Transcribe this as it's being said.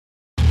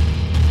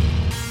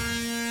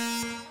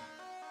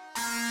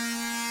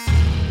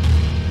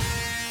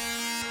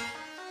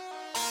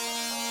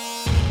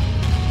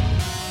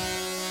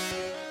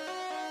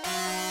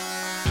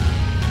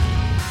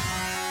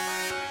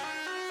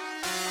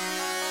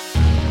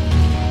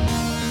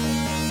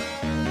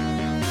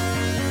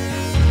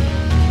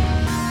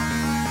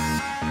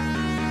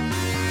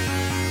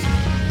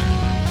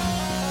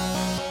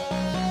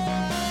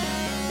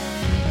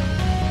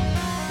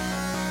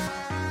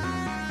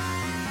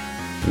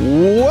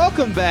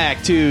Welcome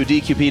back to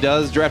DQP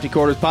Does, Drafty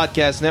Quarters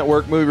Podcast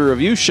Network movie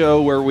review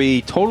show, where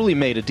we totally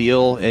made a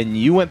deal and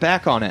you went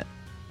back on it.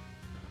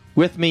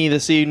 With me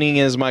this evening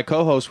is my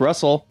co-host,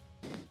 Russell.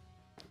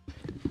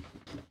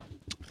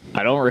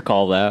 I don't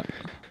recall that.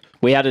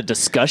 We had a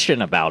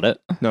discussion about it.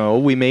 No,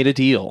 we made a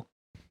deal.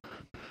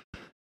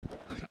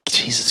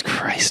 Jesus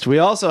Christ. We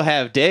also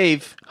have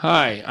Dave.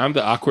 Hi, I'm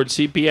the awkward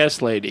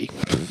CPS lady.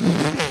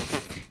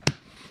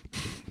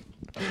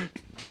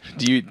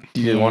 Do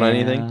you want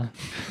anything?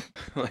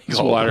 Like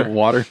Just water.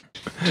 Water?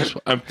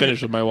 I'm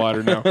finished with my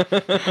water now.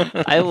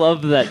 I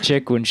love that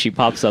chick when she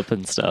pops up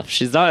and stuff.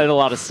 She's not in a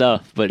lot of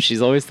stuff, but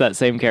she's always that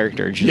same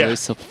character, and she's Yeah.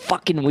 always so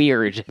fucking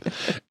weird.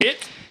 We're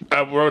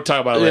going to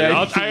talk about it later. Yeah,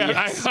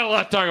 I got a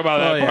lot to talk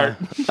about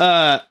that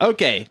part.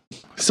 Okay.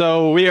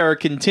 So we are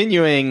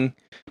continuing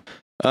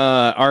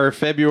our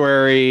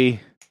February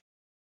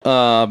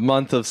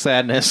month of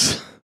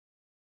sadness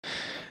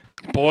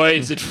Boy,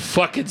 is it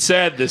fucking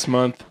sad this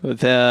month.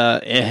 with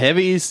a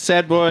heavy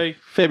sad boy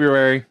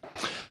February.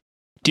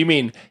 Do you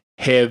mean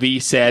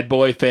heavy sad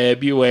boy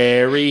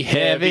February?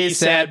 Heavy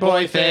sad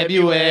boy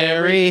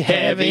February.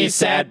 Heavy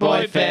sad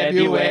boy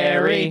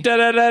February.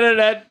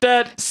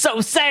 Da-da-da-da-da-da.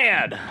 So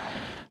sad!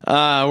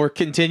 We're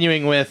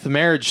continuing with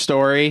Marriage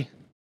Story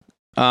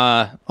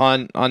on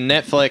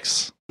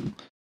Netflix.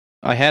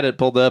 I had it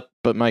pulled up,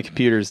 but my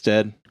computer's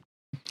dead.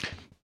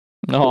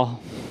 No.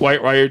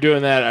 While you're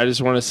doing that, I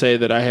just want to say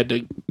that I had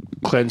to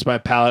cleanse my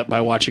palate by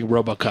watching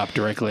RoboCop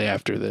directly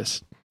after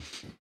this.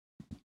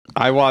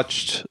 I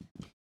watched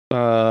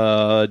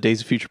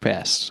Days of Future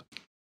Past.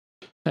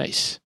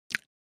 Nice.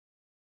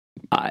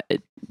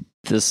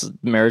 This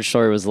Marriage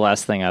Story was the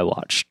last thing I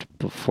watched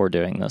before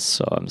doing this,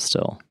 so I'm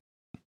still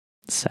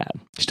sad.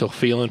 Still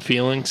feeling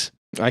feelings?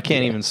 I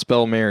can't even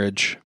spell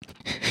marriage.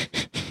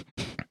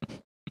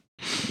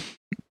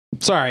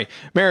 Sorry.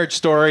 Marriage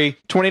Story,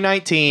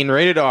 2019,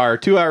 rated R,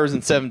 2 hours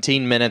and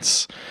 17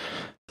 minutes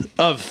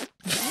of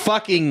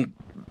fucking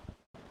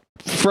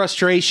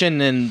frustration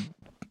and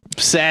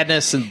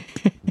sadness and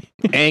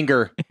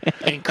anger.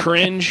 And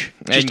cringe.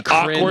 And Just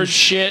awkward cringe.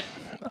 shit.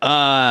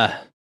 Oh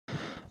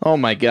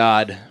my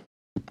God.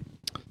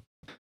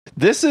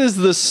 This is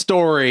the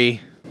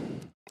story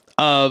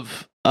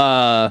of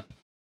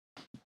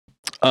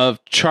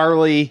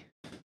Charlie.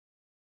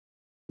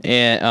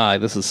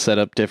 And this is set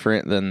up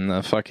different than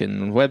the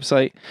fucking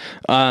website.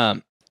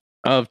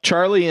 Of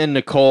Charlie and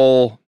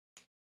Nicole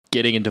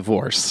getting a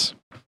divorce.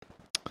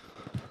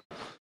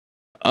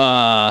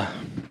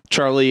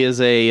 Charlie is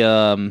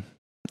a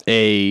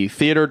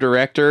theater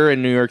director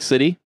in New York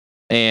City,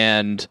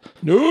 and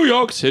New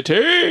York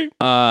City.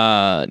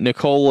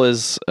 Nicole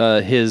is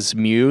his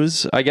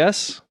muse, I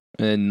guess,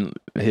 and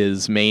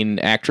his main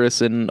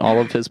actress in all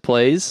of his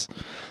plays.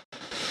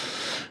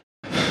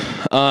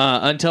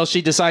 Until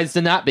she decides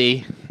to not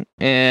be,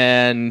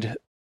 and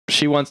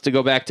she wants to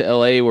go back to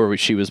LA where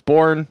she was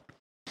born,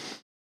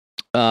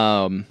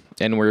 and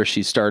where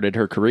she started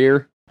her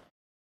career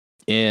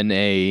in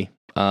an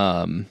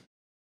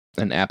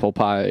American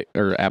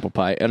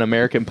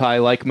Pie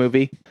like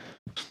movie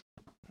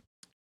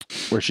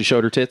where she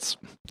showed her tits.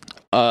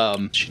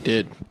 She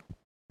did.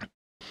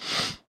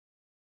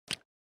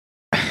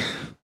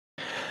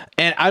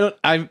 And I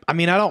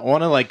don't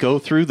want to like go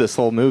through this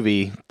whole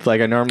movie like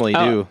I normally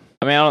do.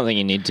 I mean, I don't think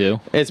you need to.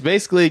 It's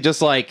basically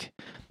just like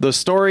the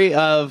story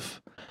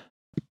of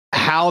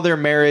how their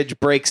marriage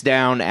breaks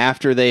down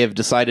after they have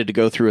decided to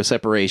go through a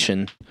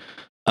separation.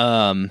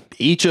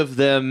 Each of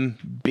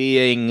them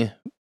being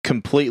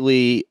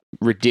completely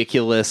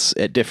ridiculous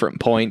at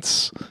different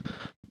points.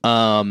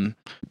 Her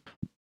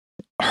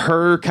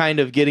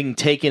kind of getting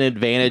taken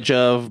advantage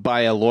of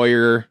by a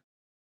lawyer.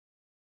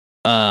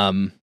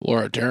 Laura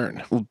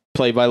Dern.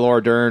 Played by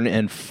Laura Dern,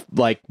 and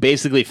like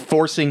basically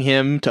forcing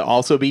him to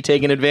also be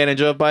taken advantage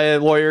of by a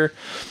lawyer.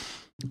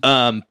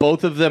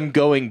 Both of them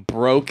going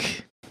broke.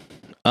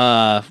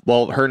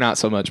 Well, her not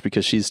so much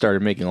because she's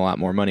started making a lot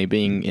more money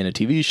being in a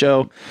TV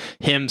show.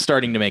 Him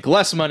starting to make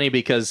less money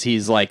because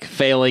he's like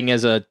failing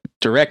as a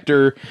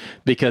director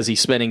because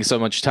he's spending so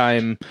much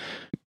time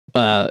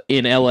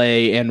in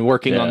LA and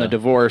working on the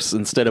divorce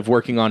instead of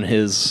working on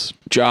his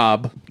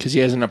job. Because he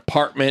has an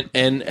apartment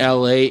in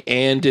LA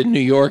and in New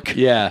York.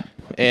 Yeah.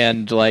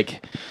 And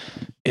like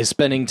is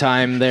spending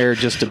time there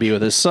just to be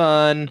with his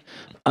son.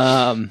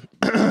 And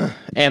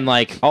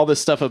like all this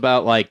stuff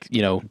about like,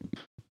 you know,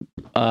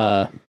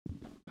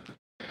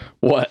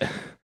 what?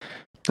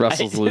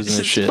 Russell's losing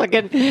his shit.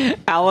 Fucking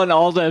Alan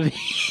Alda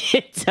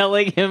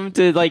telling him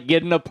to like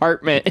get an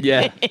apartment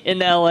in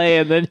LA,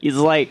 and then he's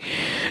like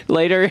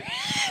later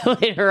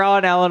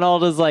on Alan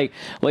Alda's like,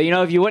 well, you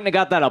know, if you wouldn't have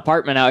got that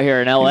apartment out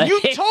here in LA. You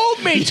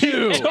told me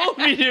to. You told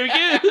me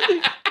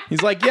to.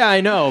 He's like, yeah,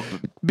 I know.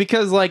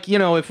 Because, like, you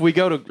know, if we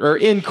go to, or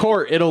in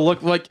court, it'll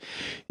look like,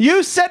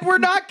 you said we're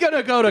not going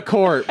to go to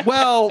court.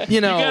 Well,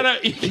 you know,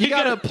 you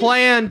gotta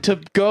plan to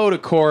go to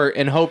court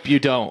and hope you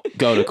don't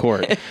go to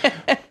court.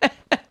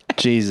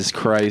 Jesus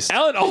Christ.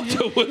 Alan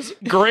Alda was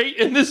great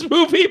in this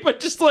movie,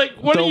 but just like,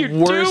 what are you doing?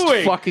 The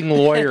worst fucking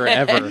lawyer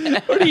ever.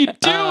 What are you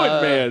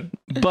doing, man?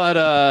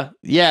 But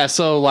yeah,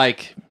 so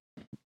like,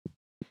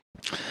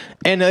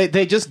 and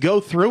they just go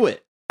through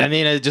it. I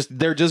mean,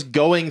 they're just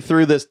going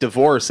through this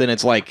divorce, and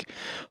it's like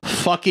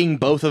fucking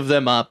both of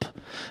them up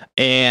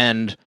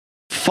and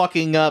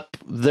fucking up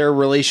their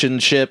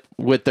relationship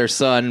with their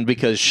son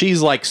because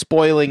she's like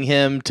spoiling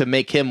him to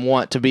make him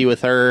want to be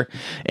with her,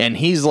 and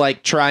he's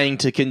like trying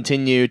to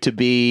continue to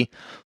be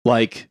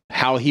like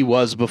how he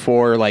was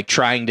before, like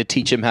trying to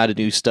teach him how to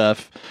do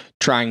stuff,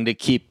 trying to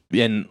keep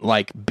and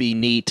like be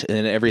neat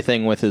and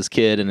everything with his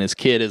kid, and his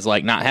kid is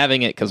like not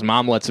having it because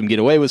mom lets him get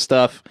away with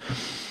stuff.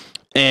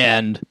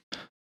 And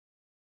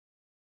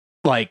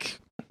like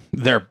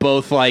they're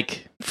both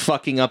like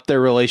fucking up their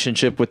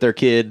relationship with their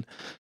kid,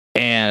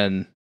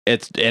 and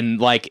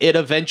like it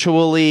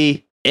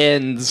eventually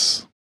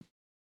ends,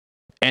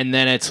 and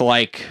then it's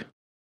like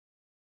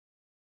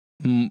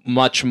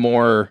much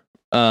more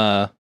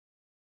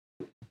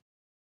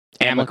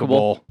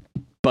amicable,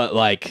 but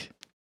like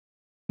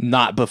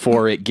not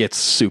before it gets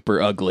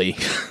super ugly.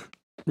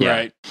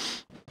 Right.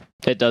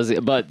 It does,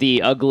 but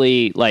the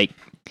ugly, like,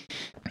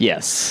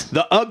 yes.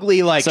 The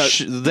ugly, like,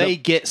 So, they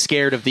get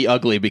scared of the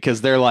ugly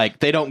because they're like,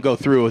 they don't go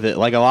through with it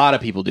like a lot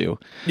of people do.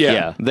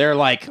 Yeah. They're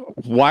like,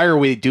 why are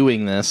we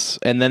doing this?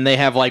 And then they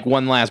have like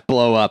one last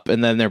blow up,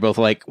 and then they're both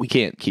like, we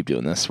can't keep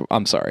doing this.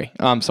 I'm sorry.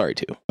 I'm sorry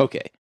too.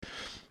 Okay.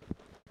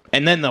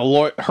 And then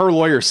her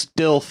lawyer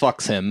still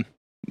fucks him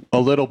a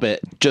little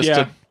bit just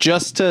to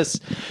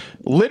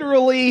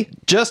literally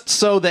just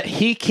so that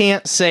he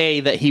can't say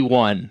that he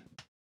won.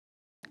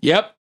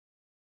 Yep.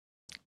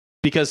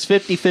 Because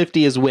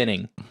 50-50 is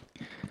winning.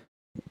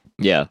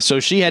 Yeah. So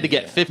she had to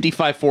get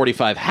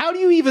 55-45. How do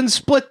you even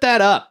split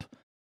that up?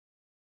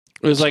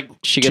 It was like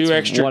She gets 2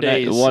 extra one,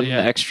 days. one yeah.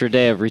 extra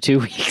day every 2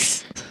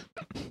 weeks.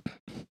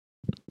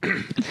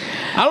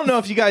 I don't know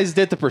if you guys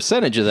did the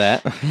percentage of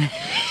that.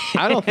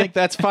 I don't think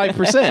that's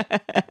 5%.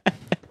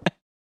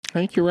 I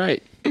think you're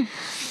right.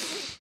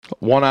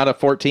 1 out of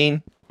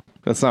 14?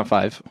 That's not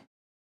 5.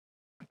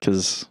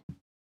 Because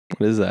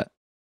what is that?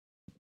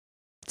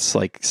 It's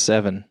like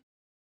 7%.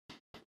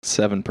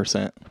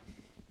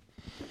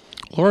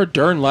 Laura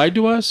Dern lied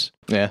to us?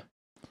 Yeah.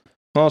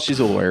 Well, she's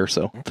a lawyer,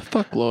 so. What the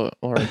fuck, Laura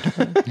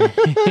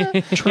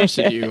Dern?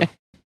 Trusted you.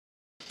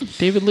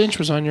 David Lynch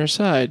was on your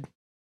side.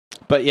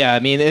 But yeah, I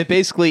mean, it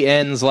basically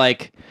ends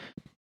like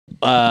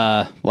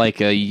a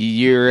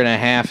year and a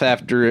half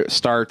after it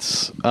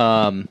starts,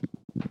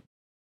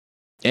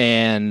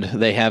 and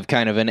they have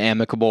kind of an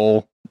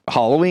amicable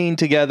Halloween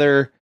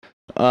together,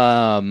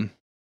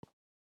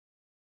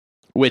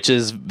 which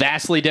is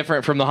vastly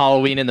different from the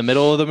Halloween in the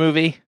middle of the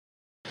movie.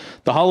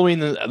 The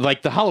Halloween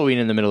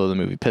in the middle of the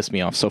movie pissed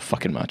me off so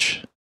fucking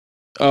much.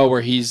 Oh,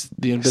 where he's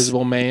the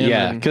invisible man?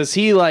 Yeah, because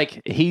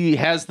he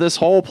has this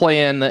whole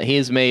plan that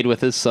he's made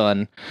with his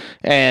son,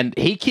 and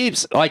he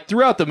keeps like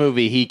throughout the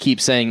movie he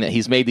keeps saying that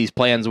he's made these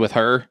plans with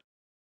her,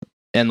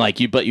 and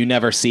but you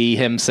never see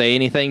him say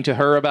anything to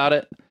her about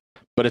it.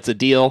 But it's a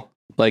deal.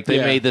 Like they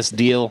made this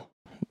deal,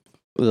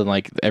 and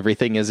like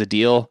everything is a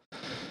deal.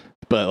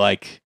 But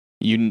like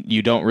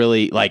you don't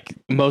really like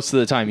most of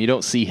the time you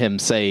don't see him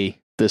say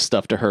this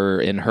stuff to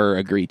her and her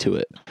agree to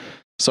it.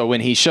 So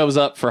when he shows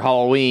up for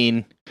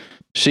Halloween,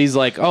 she's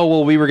like, "Oh,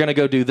 well, we were going to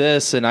go do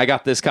this and I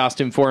got this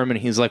costume for him." And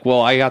he's like,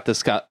 "Well, I got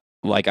this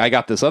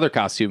other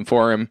costume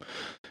for him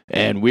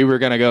and we were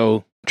going to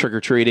go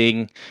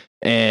trick-or-treating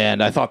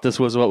and I thought this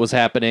was what was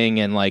happening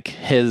and like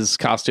his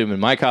costume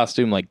and my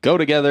costume like go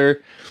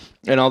together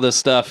and all this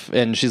stuff."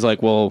 And she's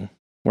like, "Well,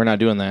 we're not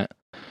doing that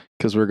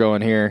cuz we're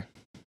going here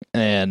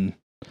and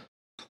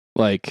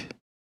like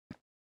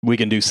we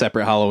can do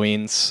separate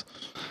Halloweens."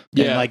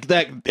 Yeah. And like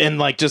that and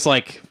like just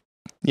like,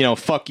 you know,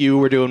 fuck you,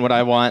 we're doing what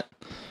I want.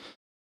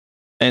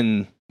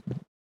 And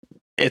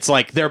it's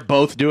like they're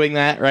both doing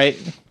that, right?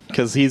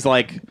 Because he's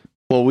like,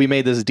 "Well, we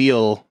made this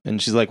deal,"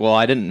 and she's like, "Well,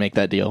 I didn't make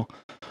that deal."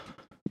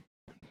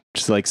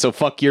 She's like, "So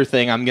fuck your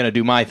thing, I'm gonna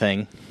do my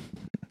thing."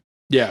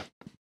 Yeah.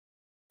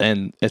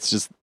 And it's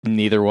just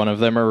neither one of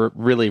them are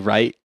really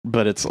right,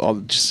 but it's all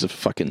just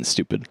fucking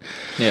stupid.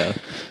 Yeah.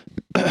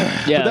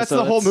 But that's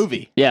the whole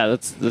movie. Yeah,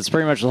 that's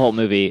pretty much the whole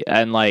movie.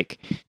 And like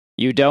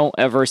you don't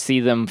ever see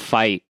them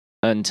fight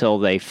until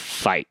they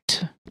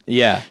fight.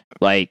 Yeah.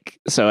 Like,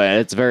 so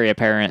it's very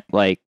apparent,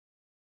 like,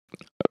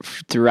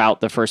 throughout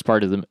the first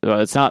part of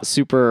it's not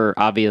super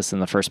obvious in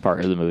the first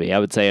part of the movie, I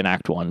would say in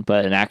Act 1,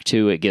 but in Act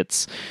 2, it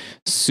gets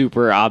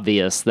super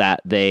obvious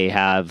that they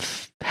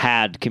have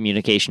had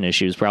communication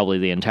issues probably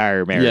the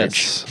entire marriage.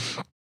 Yes.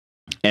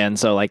 And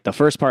so, like, the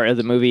first part of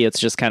the movie, it's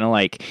just kind of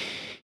like,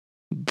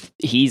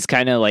 he's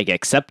kind of like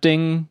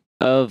accepting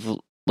of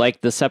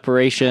like the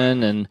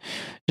separation and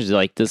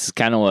like this is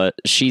kind of what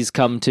she's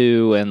come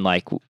to, and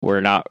like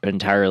we're not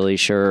entirely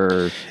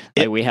sure.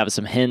 Like, we have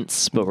some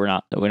hints, but we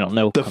don't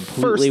know the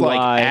completely first like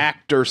why.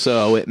 act or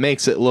so. It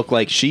makes it look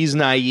like she's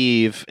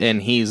naive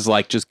and he's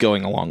like just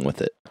going along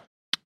with it.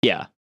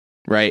 Yeah,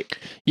 right.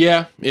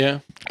 Yeah.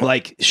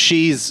 Like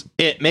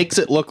it makes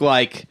it look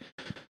like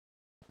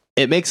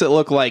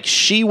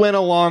she went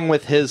along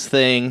with his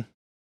thing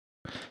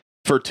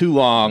for too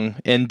long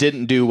and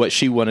didn't do what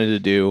she wanted to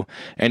do.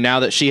 And now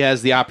that she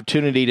has the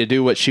opportunity to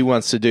do what she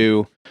wants to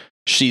do,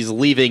 she's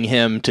leaving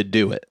him to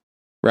do it.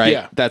 Right?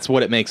 Yeah. That's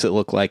what it makes it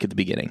look like at the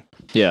beginning.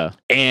 Yeah.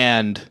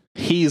 And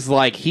he's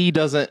like, he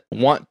doesn't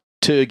want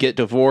to get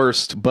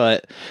divorced,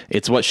 but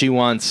it's what she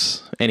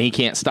wants and he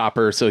can't stop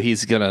her. So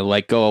he's going to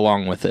like go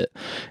along with it.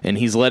 And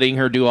he's letting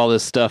her do all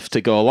this stuff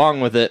to go along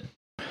with it.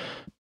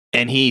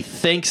 And he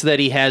thinks that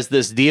he has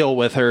this deal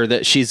with her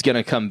that she's going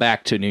to come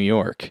back to New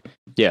York.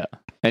 Yeah.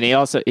 And he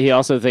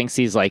also thinks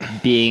he's like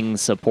being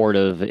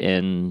supportive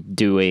in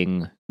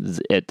doing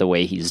it the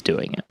way he's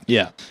doing it.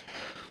 Yeah.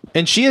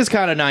 And she is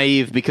kind of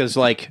naive because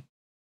like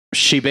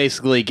she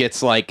basically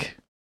gets like,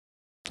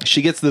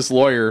 she gets this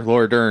lawyer,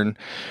 Laura Dern,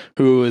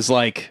 who is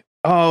like,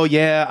 oh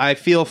yeah, I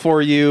feel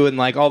for you and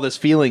like all this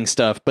feeling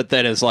stuff. But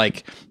that is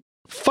like,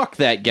 fuck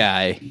that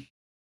guy.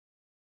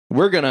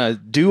 We're going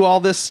to do all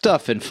this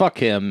stuff and fuck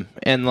him.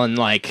 And then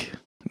like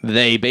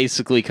they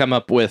basically come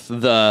up with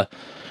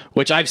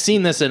which I've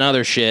seen this in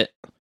other shit.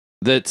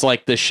 That's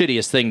like the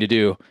shittiest thing to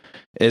do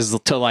is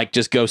to like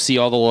just go see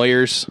all the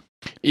lawyers.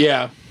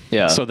 Yeah.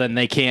 Yeah. So then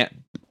they can't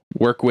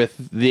work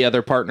with the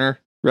other partner,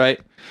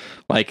 right?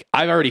 Like,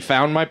 I've already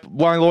found my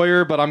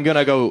lawyer, but I'm going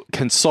to go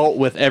consult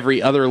with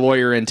every other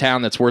lawyer in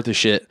town that's worth a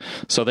shit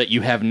so that you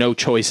have no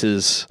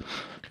choices.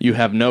 You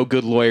have no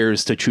good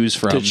lawyers to choose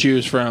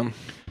from.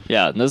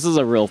 Yeah, and this is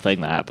a real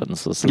thing that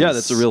happens. That's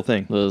a real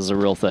thing. This is a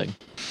real thing.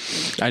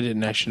 I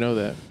didn't actually know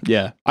that.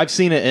 Yeah. I've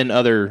seen it in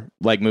other,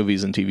 like,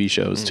 movies and TV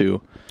shows,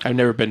 too. I've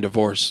never been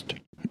divorced.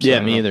 Yeah,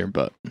 me either,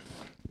 but...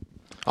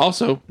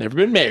 Also, never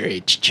been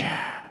married.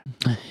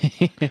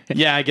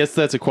 Yeah, I guess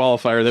that's a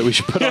qualifier that we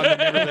should put on the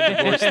never been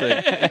divorced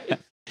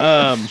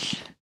thing.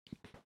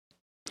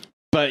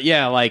 But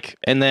yeah, like,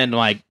 and then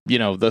like, you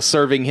know, the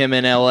serving him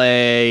in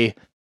LA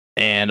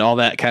and all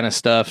that kind of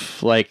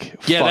stuff, like,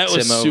 yeah, fucks that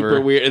was him over.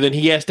 super weird. And then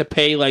he has to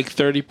pay like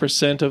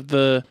 30% of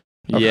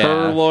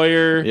her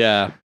lawyer.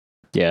 Yeah.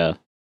 Yeah.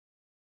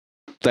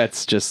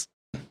 That's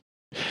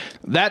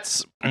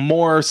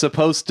more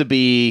supposed to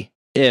be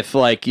if,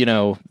 like, you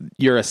know,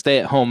 you're a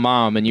stay-at-home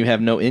mom and you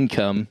have no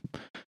income,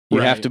 you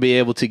have Right. to be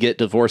able to get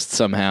divorced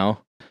somehow.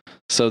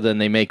 So then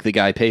they make the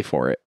guy pay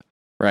for it.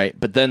 Right.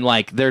 But then,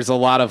 like, there's a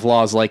lot of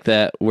laws like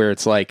that where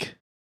it's like,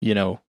 you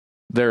know,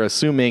 they're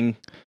assuming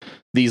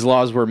these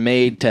laws were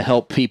made to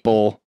help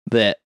people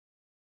that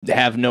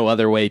have no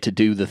other way to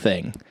do the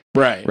thing.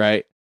 Right.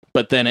 Right.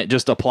 But then it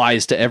just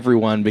applies to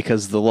everyone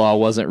because the law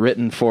wasn't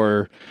written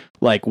for,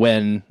 like,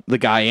 when the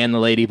guy and the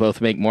lady both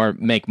make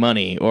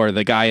money, or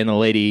the guy and the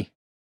lady,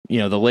 you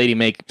know, the lady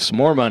makes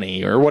more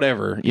money or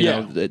whatever. You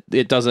know,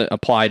 it doesn't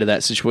apply to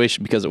that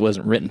situation because it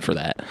wasn't written for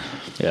that.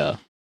 Yeah.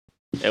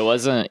 It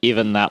wasn't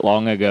even that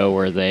long ago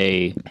where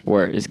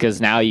it's because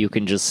now you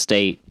can just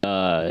state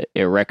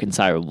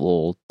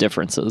irreconcilable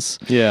differences.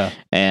 Yeah.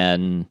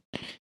 And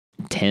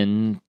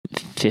 10,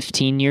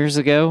 15 years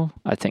ago,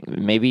 I think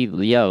maybe,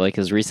 yeah, like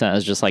as recent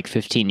as just like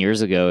 15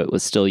 years ago, it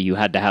was still, you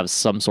had to have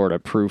some sort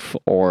of proof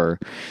or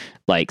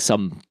like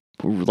some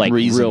like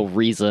real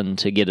reason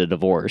to get a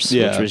divorce,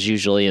 which was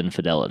usually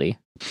infidelity.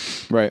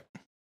 Right.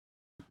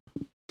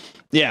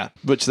 Yeah.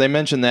 Which they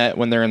mentioned that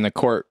when they're in the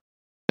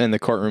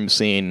courtroom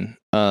scene,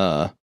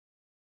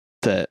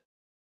 that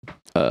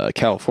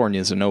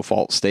California is a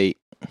no-fault state.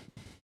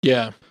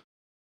 Yeah.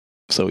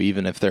 So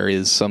even if there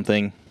is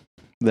something,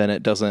 then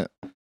it doesn't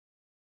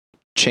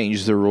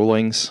change the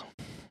rulings,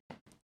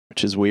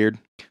 which is weird.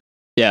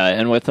 Yeah,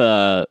 and with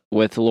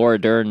Laura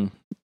Dern,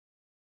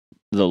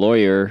 the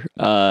lawyer,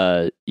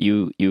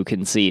 you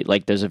can see,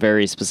 like, there's a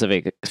very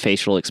specific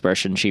facial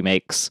expression she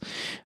makes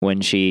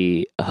when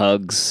she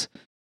hugs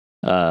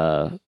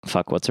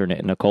what's her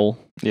name? Nicole?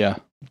 Yeah.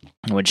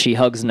 When she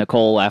hugs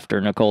Nicole after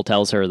Nicole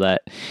tells her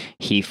that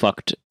he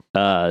fucked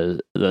one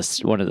of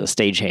the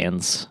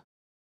stagehands.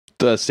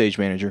 The stage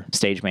manager.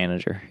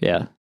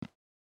 Yeah.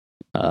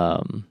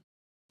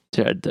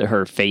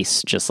 Her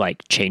face just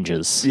like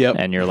changes. Yep.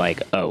 And you're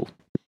like, oh,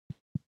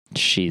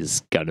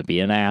 she's gonna be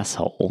an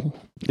asshole.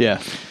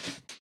 Yeah.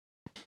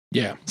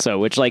 Yeah. So,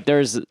 which, like,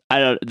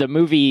 I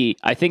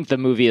think the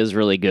movie is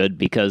really good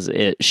because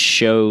it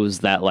shows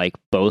that, like,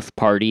 both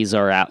parties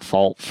are at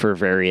fault for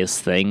various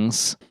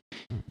things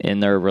in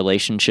their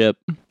relationship.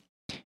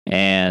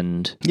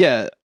 And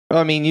yeah,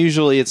 I mean,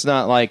 usually it's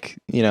not like,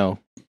 you know,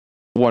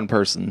 one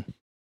person.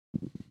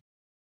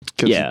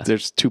 'Cause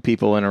there's two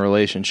people in a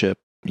relationship,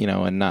 you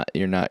know, and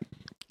you're not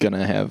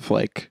gonna have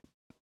like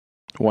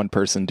one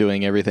person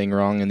doing everything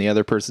wrong and the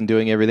other person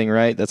doing everything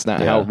right. That's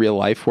not how real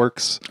life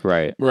works.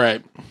 Right.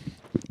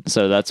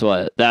 So that's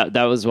what that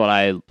was what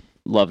I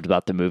loved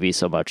about the movie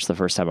so much the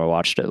first time I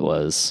watched it,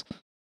 was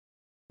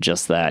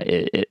just that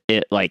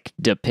it like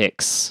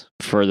depicts,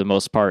 for the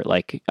most part,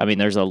 like, I mean,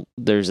 there's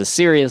a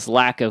serious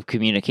lack of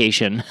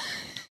communication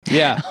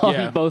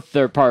on both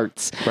their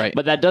parts. Right.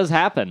 But that does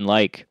happen.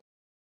 Like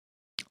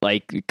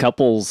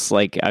couples,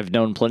 like, I've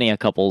known plenty of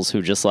couples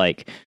who just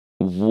like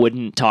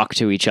wouldn't talk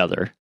to each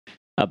other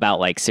about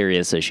like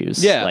serious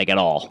issues. Yeah. Like, at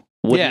all.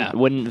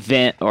 wouldn't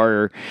vent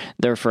or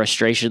their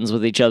frustrations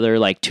with each other,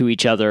 like to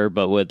each other,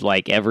 but with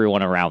like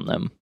everyone around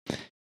them.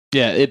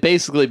 Yeah, it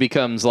basically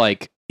becomes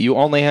like you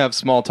only have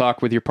small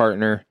talk with your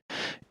partner.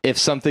 If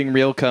something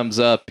real comes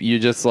up, you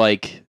just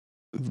like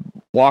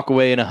walk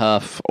away in a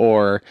huff,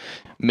 or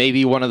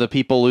maybe one of the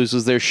people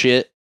loses their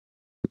shit,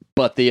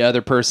 but the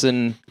other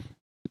person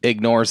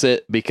ignores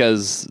it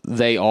because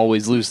they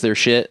always lose their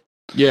shit.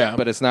 Yeah.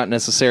 But it's not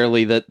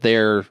necessarily that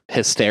they're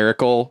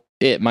hysterical.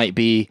 It might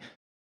be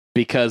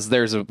because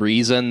there's a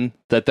reason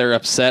that they're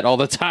upset all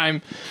the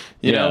time,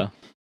 you know?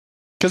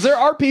 Because there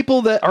are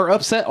people that are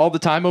upset all the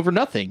time over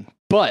nothing,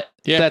 but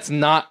that's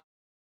not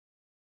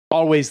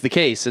always the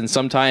case. And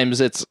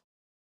sometimes it's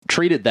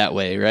treated that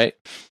way, right?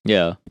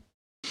 Yeah.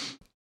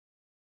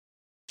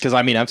 Because,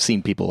 I mean, I've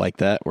seen people like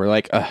that. We're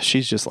like,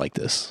 she's just like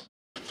this,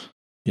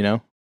 you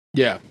know?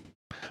 Yeah.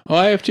 Oh,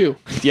 I have too.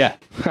 Yeah.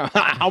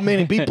 How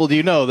many people do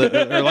you know that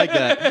are like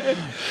that?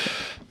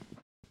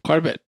 Quite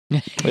a bit.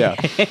 Yeah.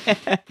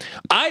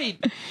 I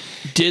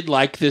did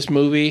like this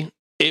movie.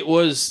 It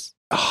was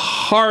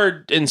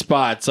hard in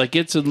spots. Like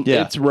it's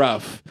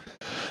rough.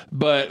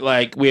 But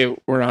like I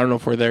don't know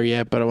if we're there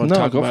yet, but I want to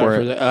talk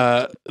about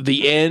it.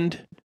 The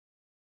end,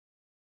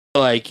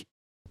 like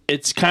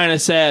it's kind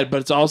of sad,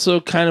 but it's also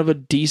kind of a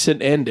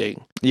decent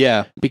ending.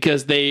 Yeah.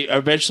 Because they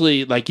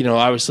eventually, like, you know,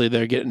 obviously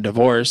they're getting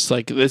divorced.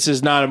 Like, this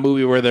is not a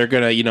movie where they're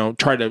going to, you know,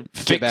 try to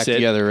fix Get back it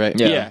together, right?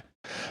 Yeah.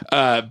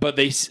 But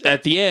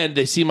at the end,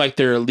 they seem like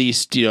they're at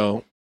least, you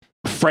know,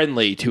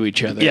 friendly to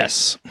each other.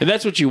 Yes. And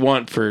that's what you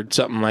want for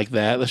something like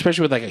that,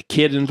 especially with like a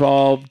kid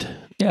involved.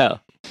 Yeah.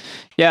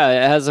 Yeah,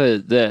 it has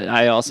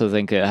I also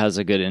think it has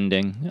a good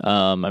ending.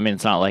 I mean,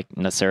 it's not like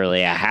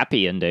necessarily a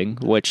happy ending,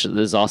 which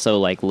is also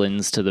like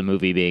lends to the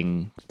movie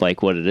being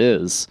like what it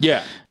is.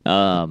 Yeah.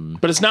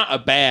 But it's not a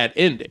bad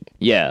ending.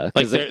 Yeah.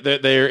 Like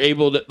they're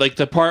able to, like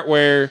the part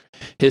where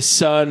his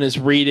son is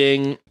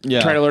reading,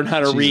 trying to learn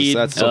how to read.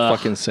 That's so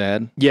fucking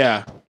sad.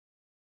 Yeah.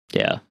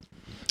 Yeah.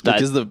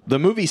 Because the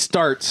movie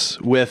starts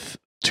with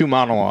two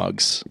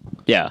monologues.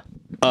 Yeah.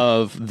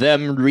 Of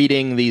them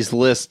reading these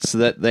lists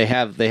that they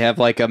have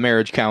like a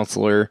marriage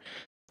counselor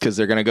because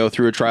they're going to go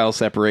through a trial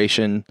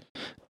separation,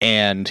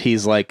 and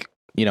he's like,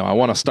 you know, I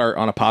want to start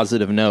on a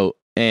positive note,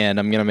 and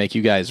I'm going to make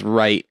you guys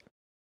write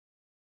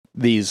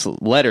these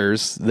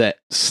letters that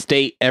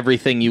state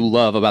everything you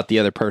love about the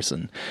other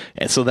person.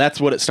 And so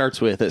that's what it starts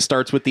with. It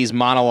starts with these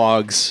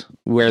monologues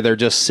where they're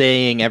just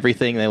saying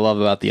everything they love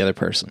about the other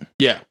person.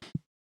 Yeah.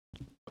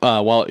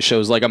 While it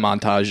shows like a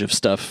montage of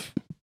stuff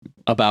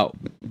about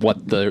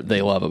what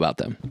they love about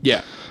them.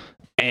 Yeah.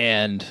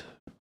 And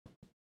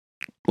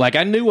like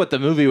I knew what the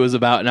movie was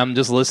about, and I'm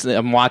just listening,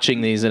 I'm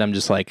watching these, and I'm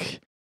just like,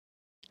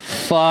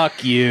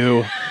 fuck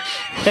you.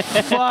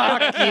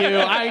 Fuck you.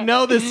 I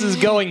know this is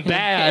going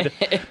bad,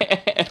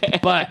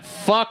 but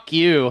fuck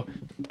you.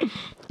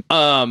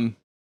 And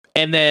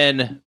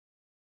then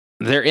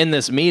they're in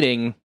this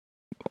meeting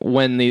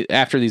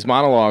after these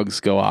monologues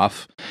go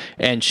off,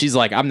 and she's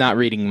like, I'm not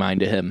reading mine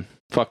to him.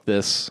 Fuck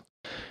this.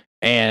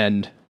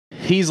 And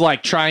he's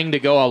like trying to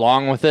go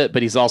along with it,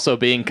 but he's also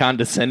being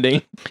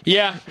condescending.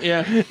 Yeah,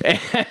 yeah.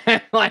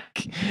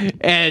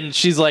 And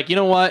she's like, you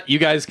know what? You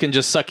guys can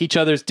just suck each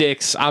other's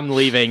dicks. I'm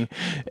leaving.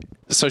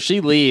 So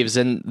she leaves,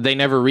 and they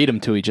never read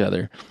them to each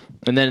other.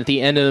 And then at the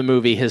end of the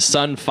movie, his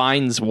son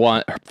finds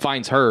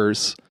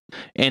hers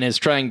and is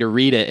trying to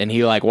read it, and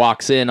he like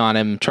walks in on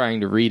him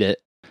trying to read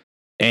it.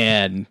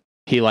 And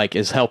he like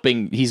is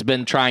helping. He's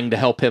been trying to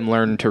help him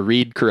learn to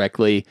read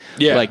correctly.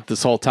 Yeah. Like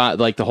this whole time,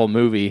 like the whole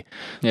movie.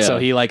 Yeah. So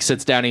he like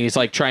sits down and he's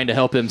like trying to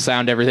help him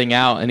sound everything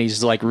out, and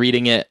he's like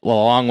reading it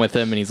along with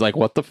him, and he's like,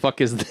 "What the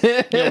fuck is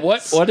this? Yeah,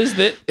 what is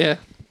this?" Yeah.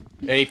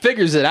 And he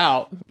figures it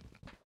out,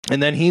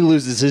 and then he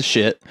loses his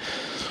shit.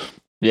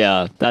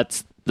 Yeah,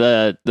 that's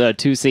the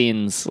two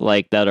scenes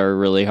like that are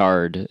really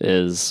hard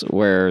is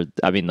where,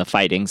 I mean, the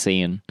fighting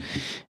scene,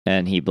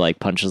 and he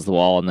like punches the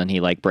wall and then he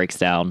like breaks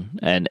down,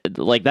 and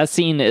like that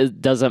scene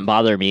doesn't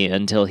bother me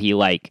until he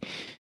like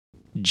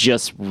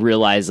just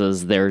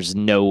realizes there's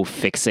no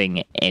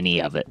fixing any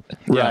of it.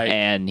 Right.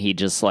 And he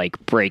just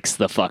like breaks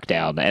the fuck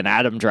down, and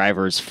Adam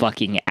Driver's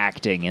fucking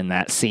acting in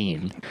that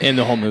scene In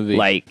the whole movie.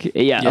 like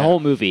the whole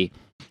movie,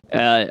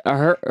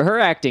 her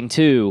acting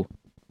too.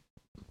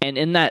 And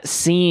in that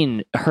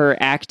scene, her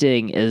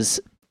acting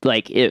is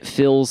like, it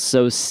feels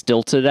so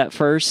stilted at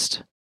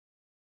first.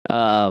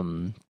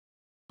 And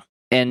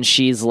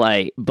she's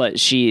like, but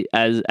she,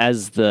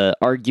 as the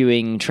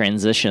arguing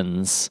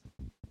transitions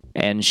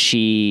and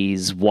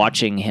she's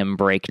watching him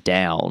break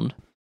down,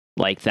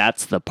 like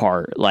that's the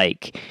part,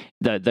 like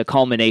the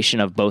culmination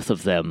of both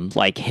of them,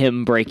 like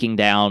him breaking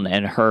down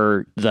and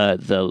her,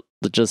 the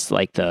just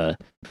like the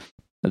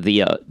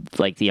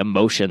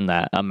emotion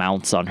that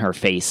amounts on her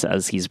face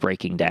as he's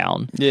breaking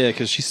down. Yeah,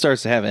 because she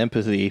starts to have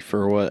empathy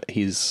for what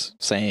he's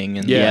saying,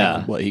 and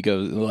Yeah. what he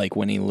goes like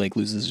when he like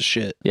loses his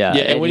shit. Yeah,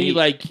 Yeah, and when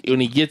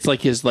he gets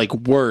like his like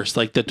worst,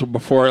 like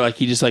before, like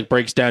he just like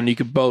breaks down, you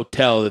can both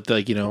tell that,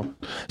 like, you know,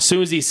 as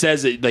soon as he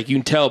says it, like you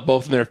can tell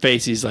both in their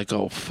face, he's like,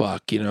 oh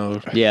fuck, you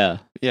know. yeah,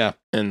 Yeah.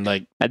 And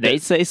like they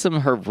say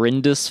some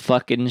horrendous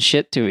fucking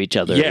shit to each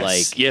other.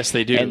 Yes,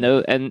 they do.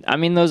 And I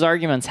mean, those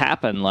arguments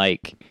happen.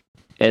 Like,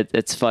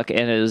 it's fucking,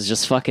 and it was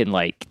just fucking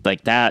like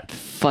that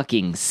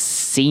fucking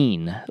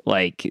scene.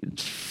 Like,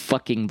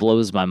 fucking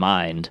blows my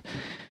mind.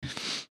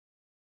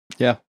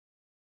 Yeah.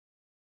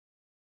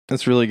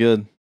 That's really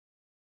good.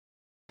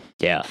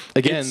 Yeah.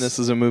 Again, this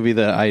is a movie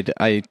that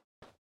I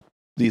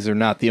these are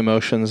not the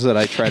emotions that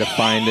I try to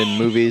find in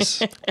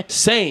movies.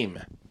 Same.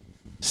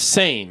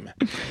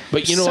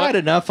 But you know Sad what?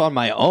 enough on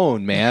my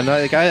own, man.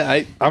 Like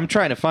I'm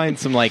trying to find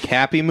some like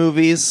happy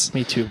movies,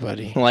 Me too,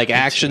 buddy. like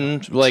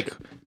action, like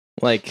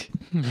some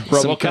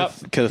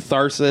RoboCop?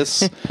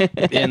 catharsis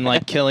in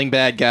like killing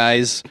bad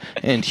guys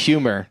and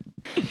humor.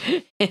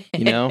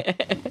 You know?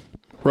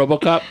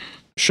 RoboCop?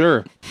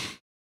 Sure.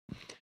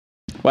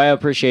 Well, I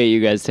appreciate you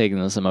guys taking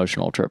this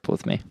emotional trip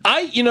with me.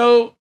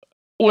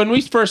 When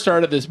we first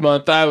started this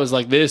month, I was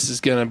like, this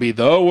is going to be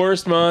the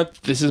worst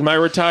month. This is my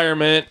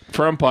retirement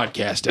from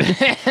podcasting.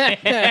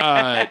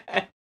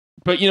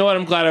 But you know what?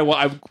 I'm glad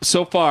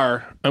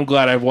I'm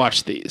glad I've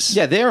watched these.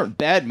 Yeah, they aren't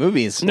bad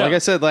movies. No. Like I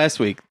said last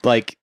week,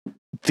 like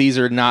these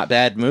are not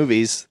bad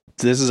movies.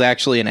 This is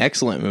actually an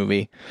excellent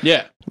movie.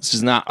 Yeah. This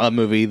is not a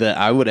movie that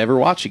I would ever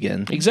watch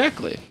again.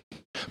 Exactly.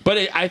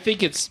 But I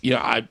think it's,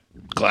 I'm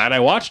glad I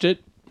watched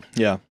it.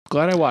 Yeah.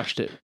 Glad I watched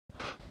it.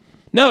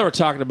 Now that we're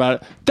talking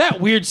about it, that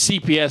weird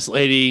CPS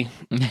lady,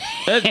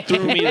 that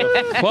threw me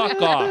the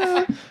fuck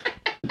off.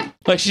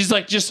 Like, she's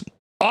like just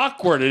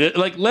awkward. And it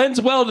like lends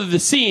well to the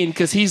scene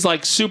because he's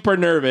like super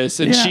nervous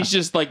and she's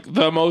just like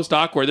the most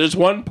awkward. There's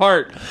one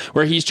part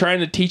where he's trying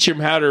to teach him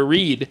how to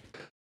read.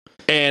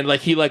 And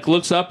like he like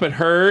looks up at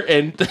her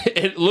and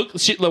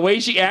the way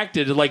she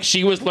acted like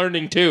she was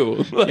learning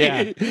too. Like,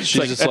 Yeah. she's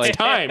like, that's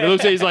time. It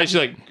looks like she's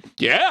like,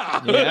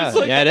 yeah. Yeah, It's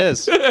like, yeah, it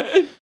is.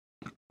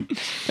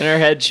 In her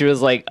head, she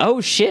was like, "Oh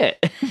shit,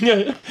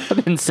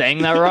 I've been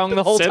saying that wrong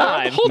the whole Said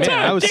that time." the whole Man,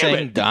 time. I was Damn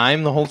saying it.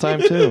 dime the whole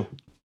time too.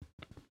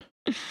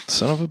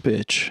 Son of a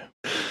bitch.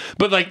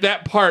 But like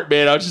that part,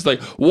 man, I was just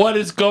like, what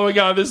is going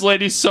on? This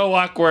lady's so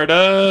awkward.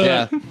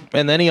 Yeah.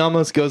 And then he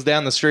almost goes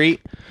down the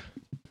street.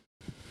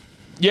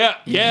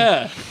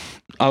 Yeah.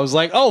 I was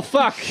like, oh,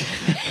 fuck.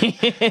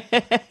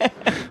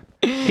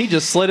 He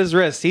just slit his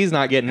wrist. He's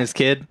not getting his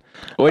kid.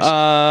 Which,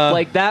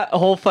 like, that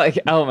whole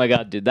oh my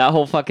god, dude, that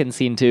whole fucking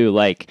scene too,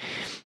 like,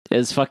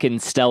 is fucking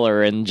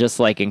stellar and just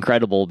like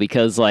incredible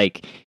because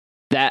like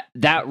that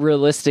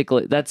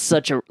realistically, that's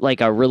such a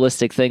like a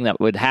realistic thing that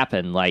would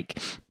happen. Like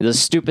the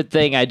stupid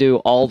thing I do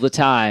all the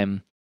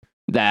time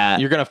that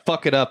You're going to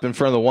fuck it up in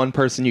front of the one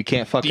person you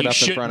can't fuck it You up in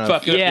shouldn't front of.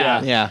 fuck it up.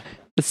 Yeah. Yeah.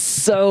 is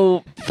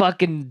so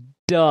fucking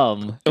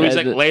dumb. And he's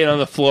like laying on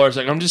the floor. It's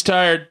like, I'm just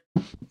tired.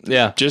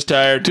 Yeah. Just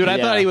tired. Dude, I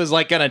Yeah. thought he was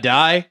like going to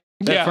die.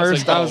 At Yeah, I was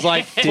first, like, I was oh,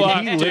 like, did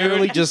fuck, he dude.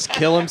 literally just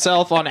kill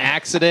himself on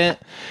accident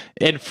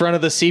in front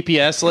of the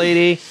CPS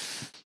lady?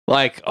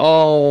 Like,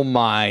 oh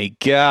my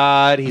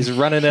God, he's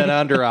running it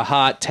under a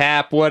hot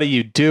tap. What are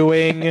you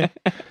doing?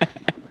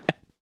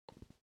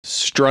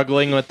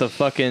 Struggling with the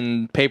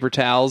fucking paper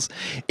towels.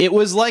 It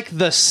was like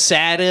the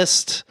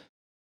saddest,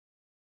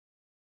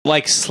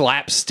 like,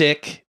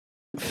 slapstick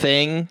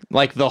thing.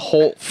 Like, the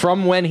whole,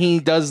 from when he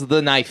does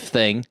the knife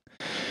thing.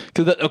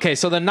 Okay,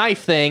 so the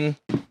knife thing,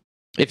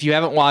 if you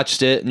haven't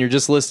watched it and you're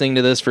just listening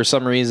to this for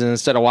some reason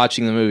instead of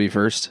watching the movie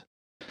first,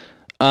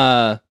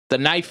 the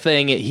knife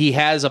thing, he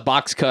has a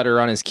box cutter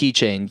on his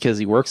keychain because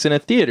he works in a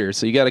theater,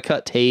 so you got to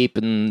cut tape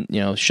and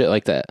shit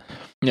like that.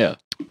 Yeah.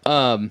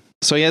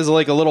 So he has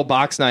like a little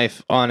box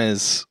knife on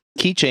his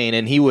keychain,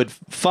 and he would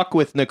fuck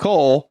with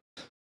Nicole,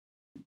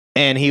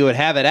 and he would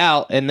have it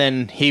out, and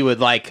then he would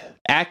like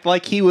act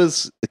like he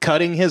was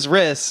cutting his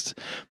wrist,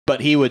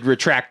 but he would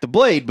retract the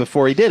blade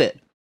before he did it.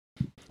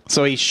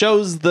 So he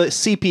shows the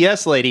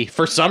CPS lady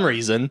for some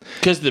reason.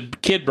 Because the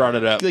kid brought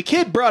it up. The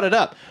kid brought it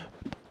up.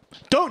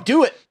 Don't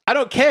do it. I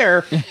don't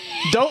care.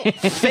 Don't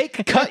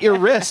fake cut your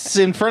wrists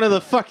in front of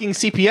the fucking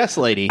CPS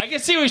lady. I can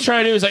see what he's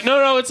trying to do. He's like,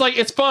 no, it's like,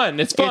 it's fun.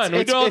 It's fun.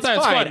 We do it all the time.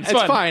 Fine. It's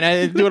fun. Fine.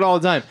 I do it all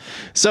the time.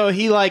 So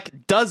he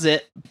like does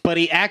it, but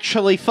he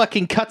actually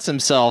fucking cuts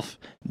himself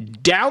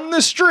down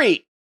the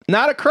street,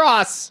 not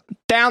across,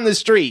 down the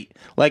street.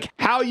 Like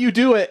how you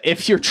do it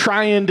if you're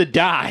trying to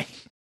die.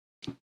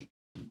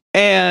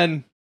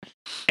 And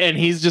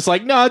he's just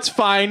like, no, it's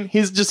fine.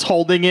 He's just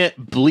holding it,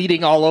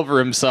 bleeding all over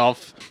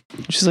himself.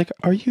 She's like,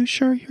 are you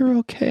sure you're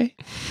okay?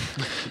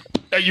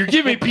 You're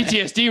giving me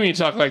PTSD when you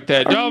talk like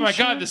that. Oh my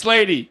God, this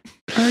lady.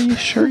 Are you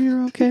sure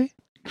you're okay?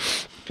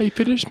 I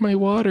finished my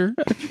water.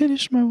 I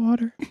finished my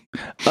water.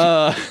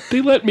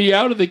 They let me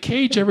out of the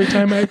cage every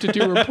time I have to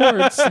do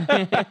reports.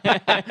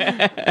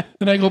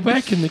 Then I go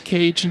back in the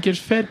cage and get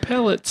fed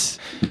pellets.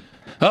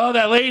 Oh,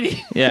 that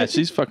lady. Yeah,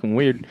 she's fucking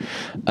weird.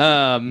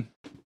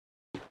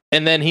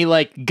 And then he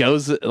like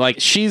goes like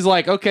she's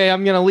like, okay,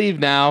 I'm gonna leave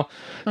now.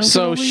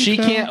 So she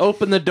can't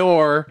open the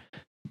door.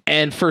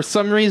 And for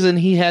some reason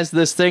he has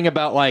this thing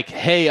about like,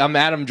 hey, I'm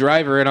Adam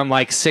Driver and I'm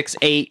like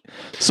 6'8",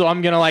 so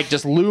I'm gonna like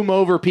just loom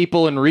over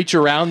people and reach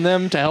around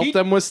them to help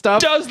them with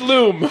stuff. Does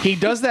loom. He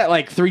does that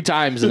like 3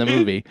 times in the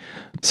movie.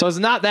 So it's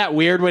not that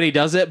weird when he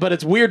does it, but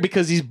it's weird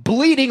because he's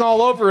bleeding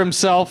all over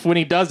himself when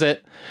he does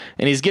it,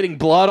 and he's getting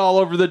blood all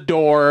over the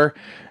door,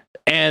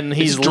 and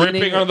he's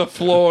dripping on the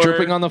floor.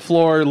 Dripping on the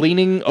floor,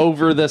 leaning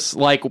over this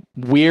like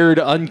weird,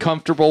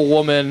 uncomfortable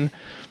woman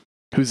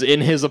who's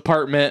in his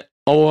apartment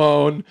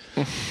alone.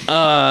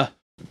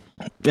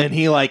 And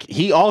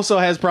he also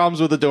has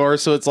problems with the door,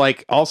 so it's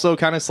like also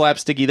kind of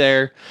slapsticky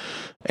there.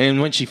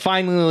 And when she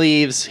finally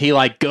leaves, he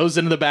like goes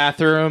into the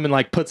bathroom and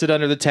like puts it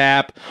under the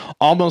tap,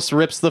 almost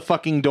rips the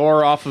fucking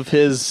door off of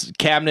his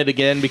cabinet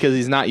again because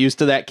he's not used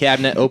to that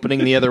cabinet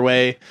opening the other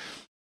way.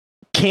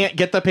 Can't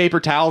get the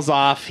paper towels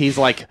off. He's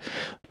like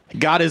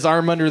got his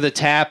arm under the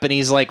tap and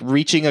he's like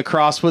reaching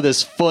across with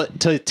his foot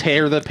to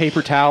tear the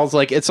paper towels.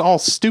 Like, it's all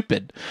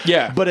stupid.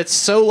 Yeah. But it's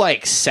so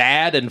like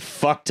sad and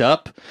fucked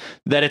up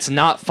that it's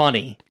not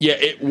funny. Yeah,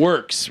 it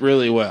works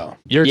really well.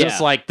 You're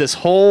just like, this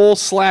whole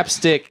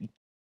slapstick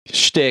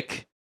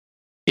shtick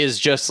is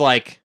just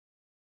like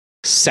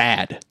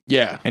sad.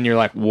 Yeah. And you're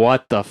like,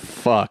 what the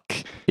fuck?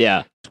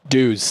 Yeah.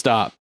 Dude,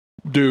 stop.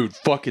 Dude,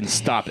 fucking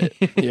stop it.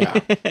 Yeah.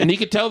 And you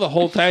could tell the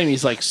whole time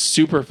he's like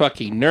super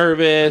fucking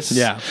nervous.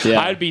 Yeah.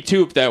 I'd be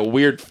too if that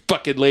weird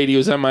fucking lady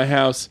was at my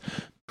house.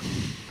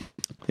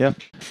 Yep.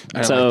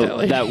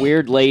 So that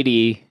weird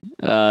lady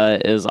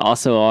is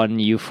also on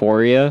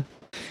Euphoria.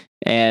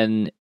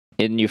 And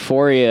in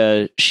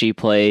Euphoria, she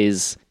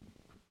plays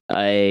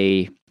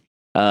a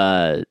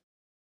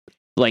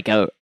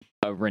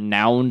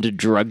renowned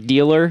drug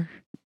dealer.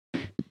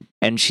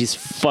 And she's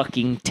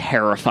fucking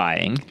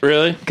terrifying.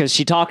 Really? Because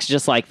she talks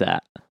just like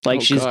that.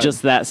 Like, she's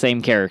just that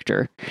same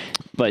character.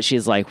 But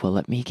she's like, well,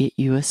 let me get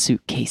you a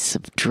suitcase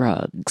of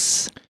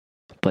drugs.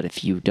 But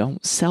if you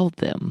don't sell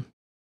them,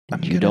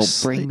 and you don't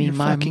bring me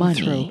my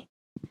money,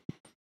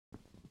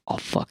 I'll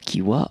fuck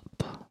you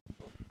up.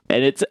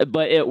 And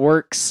but it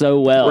works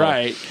so well.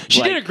 Right.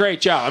 She did a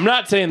great job. I'm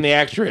not saying the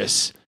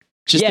actress.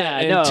 Just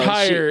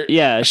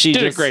she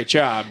did a great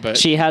job, but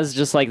she has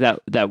just like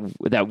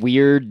that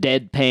weird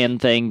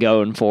deadpan thing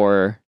going for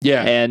her.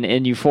 Yeah. And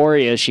in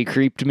Euphoria, she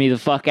creeped me the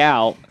fuck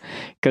out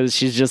because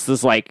she's just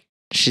this like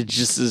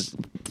she's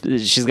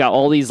got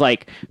all these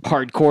like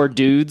hardcore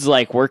dudes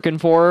like working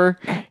for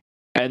her,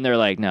 and they're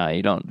like, no,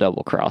 you don't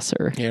double cross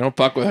her. Yeah, don't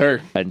fuck with her.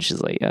 And she's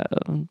like,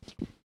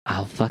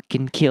 I'll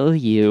fucking kill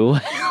you.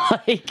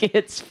 Like,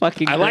 it's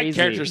fucking crazy. I like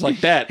characters like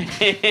that.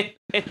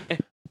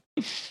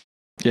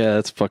 Yeah,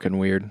 that's fucking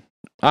weird.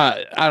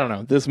 I don't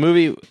know. This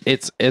movie,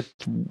 it's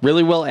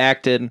really well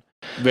acted.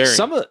 Very.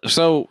 Some of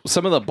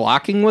the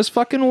blocking was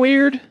fucking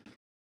weird.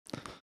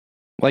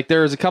 Like,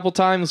 there's a couple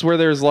times where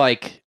there's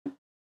like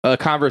a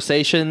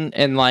conversation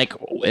and like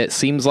it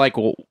seems like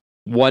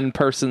one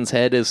person's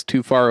head is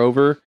too far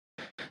over.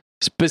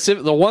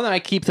 The one that I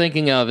keep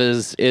thinking of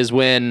is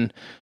when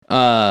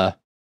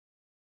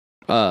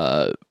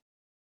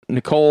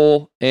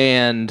Nicole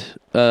and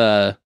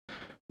Nora,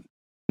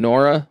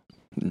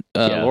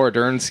 Laura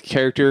Dern's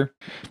character,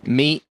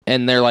 meet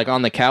and they're like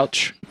on the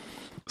couch.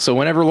 So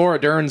whenever Laura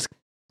Dern's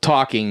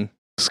talking,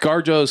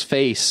 ScarJo's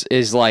face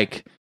is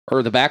like,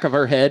 or the back of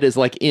her head is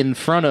like in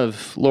front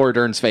of Laura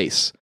Dern's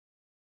face.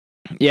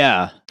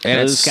 Yeah.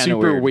 And it's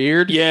super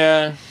weird.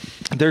 Yeah.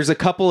 There's a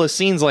couple of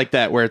scenes like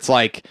that where it's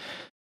like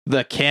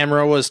the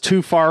camera was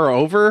too far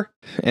over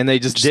and they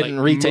just didn't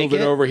like retake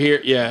it over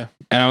here. Yeah.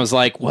 And I was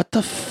like, what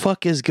the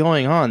fuck is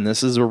going on?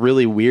 This is a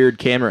really weird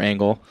camera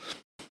angle.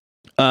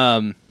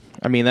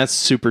 I mean, that's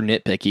super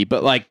nitpicky,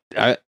 but like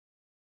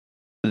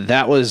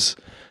that was,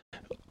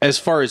 as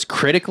far as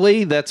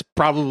critically, that's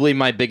probably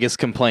my biggest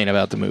complaint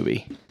about the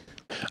movie.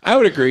 I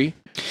would agree.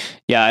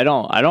 Yeah, I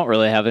don't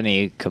really have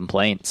any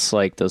complaints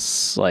like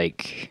this.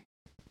 Like,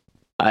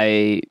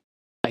 I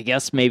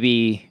guess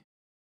maybe,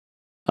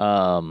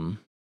 I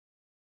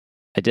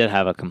did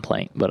have a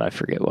complaint, but I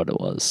forget what it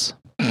was.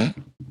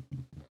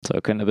 So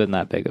it couldn't have been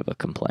that big of a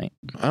complaint.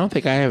 I don't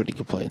think I have any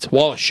complaints.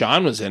 Wallace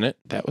Shawn was in it.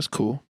 That was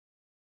cool.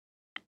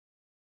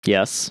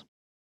 Yes.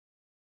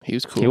 He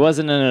was cool. He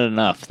wasn't in it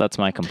enough. That's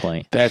my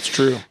complaint. That's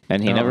true.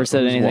 And he never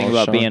said anything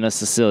about being a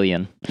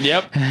Sicilian.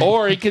 Yep.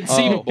 Or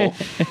inconceivable.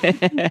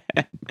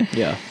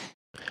 Yeah.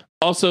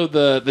 Also,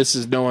 this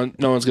is no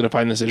one's going to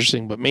find this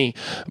interesting but me.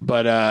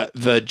 But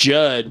the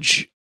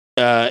judge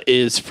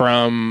is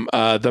from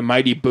the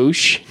Mighty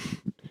Boosh.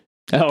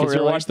 Oh,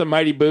 really? Watch the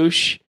Mighty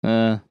Boosh.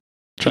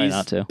 Try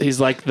not to. He's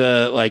like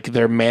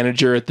their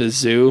manager at the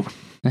zoo.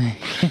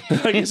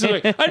 He's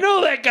like, I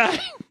know that guy.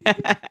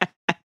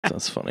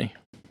 That's funny.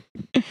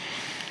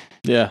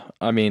 Yeah,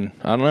 I mean,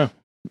 I don't know.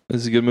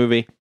 This is a good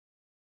movie.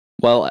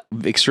 Well,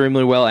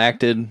 extremely well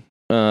acted,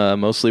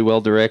 mostly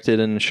well directed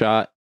and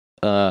shot.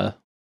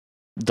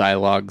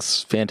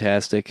 Dialogue's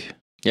fantastic.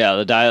 Yeah,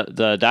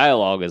 the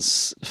dialogue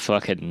is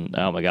fucking,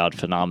 oh my god,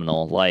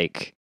 phenomenal.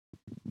 Like,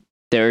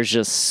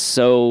 there's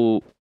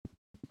so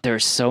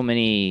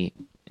many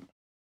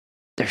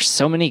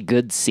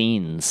good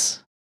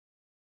scenes.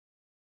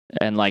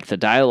 And like the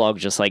dialogue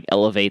just like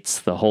elevates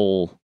the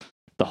whole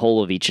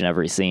of each and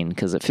every scene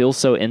because it feels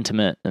so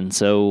intimate and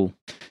so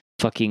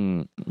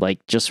fucking like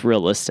just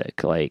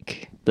realistic.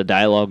 Like the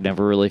dialogue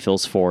never really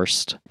feels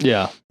forced.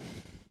 Yeah.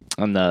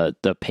 And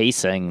the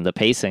pacing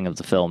of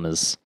the film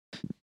is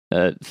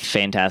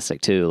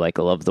fantastic too. Like,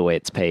 I love the way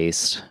it's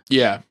paced.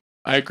 Yeah,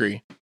 I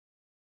agree.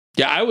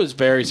 Yeah, I was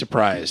very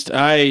surprised.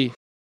 I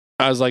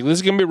was like, this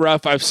is gonna be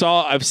rough. I've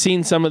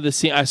seen some of the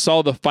scene. I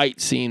saw the fight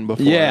scene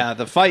before. Yeah,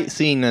 the fight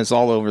scene is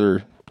all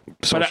over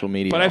social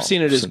media. But I've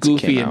seen it as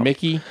Goofy and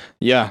Mickey.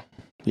 Yeah.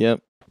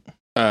 Yep.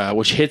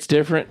 Which hits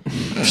different.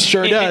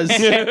 Sure does.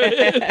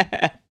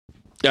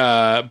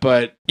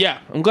 But yeah,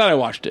 I'm glad I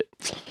watched it.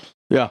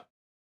 Yeah.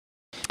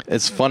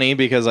 It's funny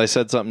because I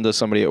said something to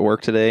somebody at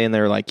work today and they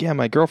were like, yeah,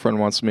 my girlfriend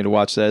wants me to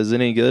watch that. Is it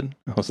any good?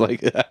 I was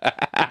like,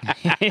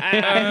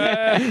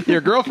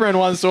 your girlfriend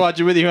wants to watch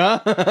it with you, huh?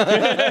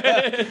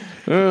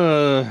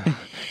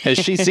 Has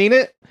she seen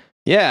it?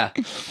 Yeah.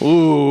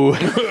 Ooh.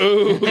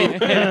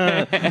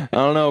 I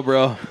don't know,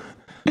 bro.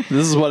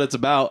 This is what it's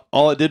about.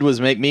 All it did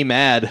was make me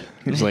mad.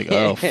 He's like,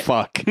 oh,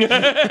 fuck.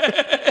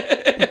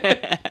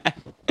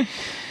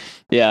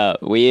 Yeah,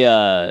 we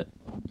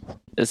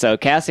so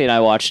Cassie and I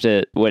watched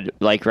it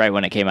right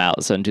when it came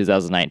out, so in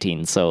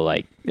 2019, so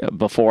like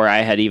before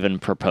I had even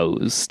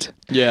proposed.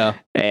 Yeah.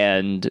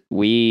 And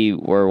we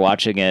were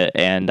watching it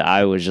and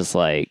I was just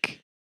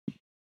like,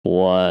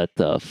 what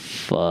the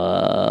fuck?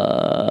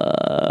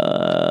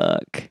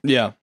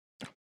 Yeah.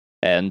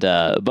 And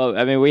but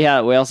I mean we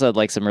also had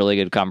like some really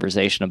good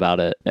conversation about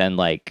it and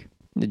like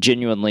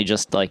genuinely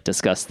just like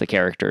discussed the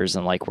characters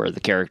and like where the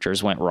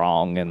characters went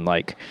wrong and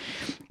like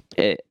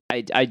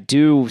I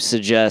do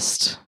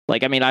suggest,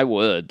 like, I mean, I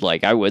would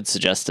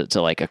suggest it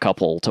to like a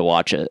couple to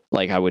watch it.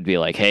 Like, I would be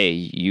like, hey,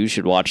 you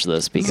should watch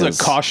this because this is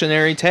a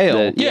cautionary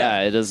tale.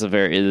 Yeah,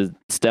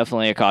 it's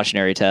definitely a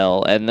cautionary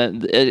tale. And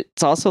then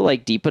it's also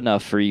like deep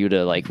enough for you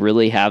to like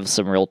really have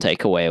some real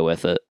takeaway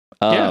with it.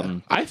 Yeah,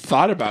 I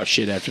thought about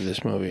shit after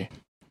this movie.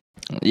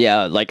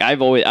 Yeah, like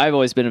I've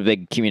always been a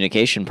big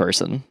communication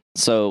person.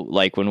 So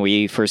like when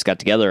we first got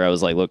together, I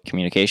was like, look,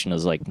 communication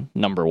is like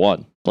number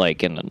one.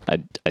 Like, and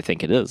I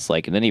think it is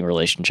like in any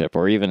relationship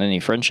or even any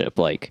friendship.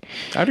 Like,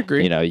 I'd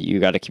agree. You know, you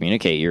got to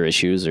communicate your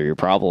issues or your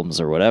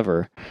problems or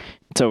whatever.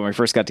 So when we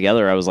first got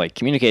together, I was like,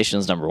 communication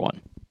is number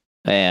one,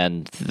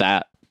 and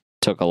that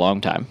took a long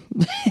time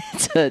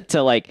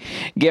to like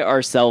get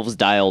ourselves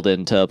dialed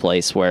into a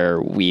place where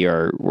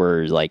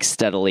we're like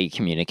steadily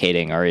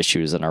communicating our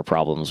issues and our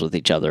problems with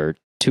each other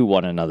to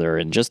one another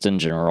and just in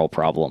general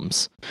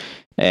problems.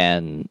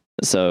 And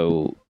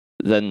so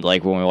then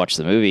like when we watched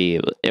the movie,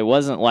 it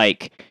wasn't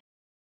like,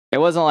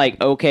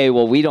 okay,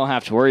 well, we don't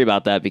have to worry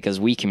about that because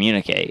we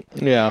communicate.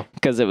 Yeah.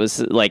 Because it was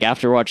like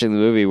after watching the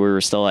movie, we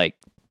were still like,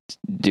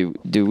 do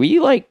we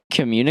like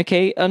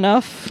communicate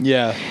enough?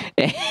 Yeah.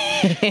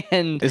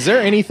 And is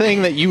there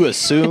anything that you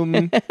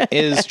assume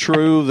is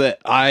true that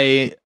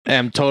I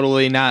am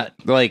totally not,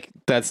 like,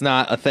 that's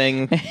not a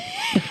thing?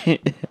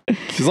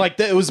 Because like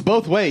it was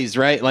both ways,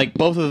 right? Like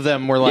both of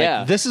them were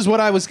like, this is what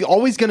I was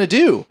always gonna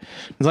do.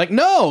 It's like,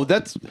 no,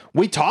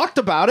 we talked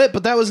about it,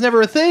 but that was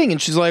never a thing.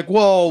 And she's like,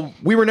 well,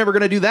 we were never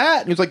gonna do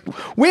that. And he's like,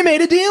 we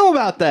made a deal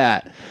about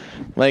that.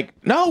 Like,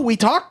 no, we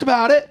talked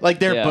about it. Like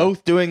they're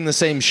both doing the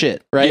same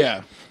shit, right?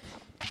 Yeah.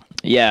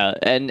 Yeah,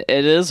 and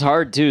it is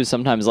hard too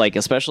sometimes, like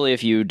especially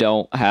if you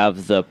don't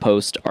have the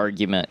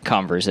post-argument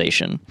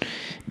conversation.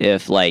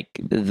 If like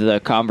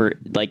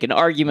like an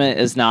argument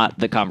is not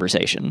the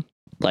conversation.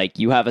 Like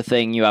you have a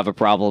thing, you have a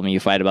problem, you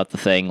fight about the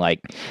thing,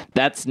 like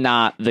that's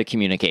not the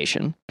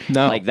communication.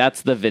 No. Like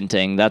that's the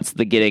venting, that's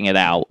the getting it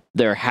out.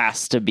 There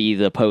has to be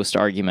the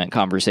post-argument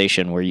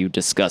conversation where you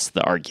discuss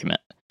the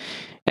argument.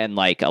 And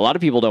like a lot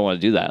of people don't want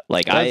to do that.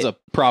 Like that's a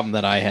problem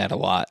that I had a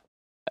lot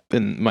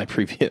in my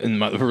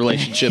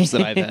relationships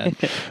that I've had,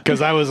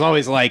 because I was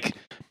always like,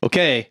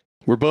 okay,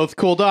 we're both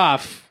cooled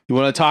off. You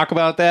want to talk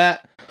about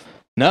that?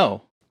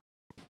 No.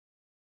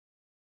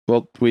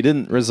 Well, we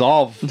didn't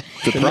resolve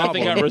the problem.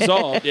 Nothing got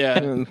resolved.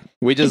 Yeah.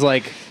 We just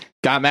like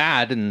got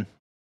mad and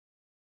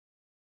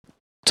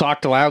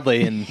talked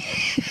loudly, and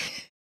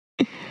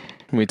can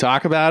we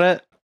talk about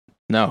it?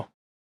 No.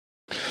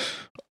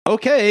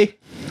 Okay.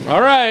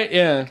 All right.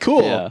 Yeah.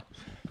 Cool. Yeah.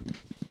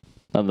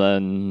 And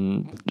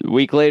then a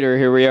week later,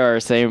 here we are,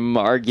 same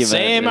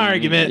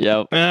argument.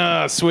 Yep.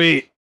 Oh,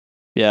 sweet.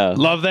 Yeah.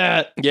 Love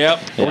that.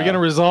 Yep. Are we going to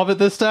resolve it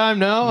this time?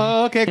 No?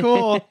 Oh, okay,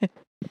 cool.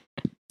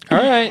 All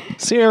right.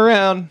 See you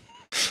around.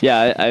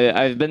 Yeah,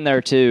 I've been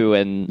there too,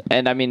 and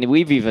I mean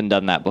we've even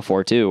done that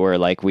before too, where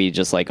like we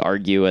just like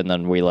argue and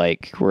then we're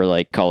like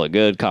call it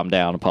good, calm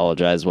down,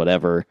 apologize,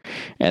 whatever,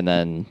 and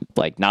then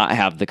like not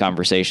have the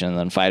conversation and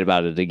then fight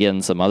about it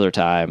again some other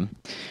time,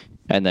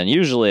 and then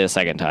usually a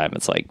second time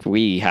it's like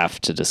we have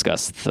to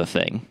discuss the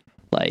thing.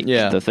 Like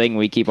the thing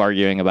we keep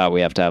arguing about,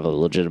 we have to have a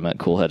legitimate,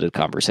 cool-headed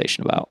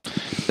conversation about.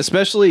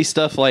 Especially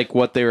stuff like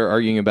what they were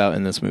arguing about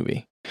in this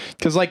movie.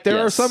 Because like there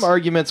are some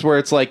arguments where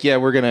it's like, yeah,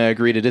 we're going to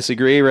agree to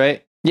disagree,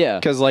 right? Yeah.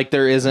 Because like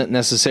there isn't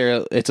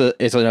necessarily, it's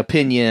an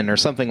opinion or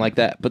something like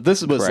that. But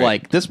this was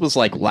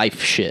like life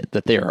shit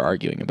that they were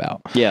arguing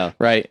about. Yeah.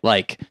 Right?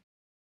 Like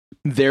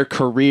their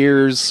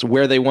careers,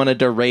 where they wanted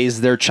to raise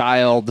their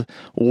child,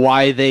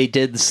 why they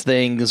did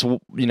things,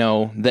 you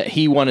know, that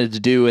he wanted to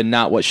do and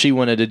not what she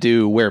wanted to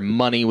do, where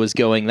money was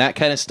going, that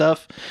kind of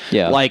stuff.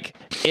 Yeah. Like,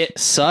 it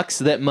sucks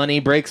that money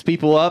breaks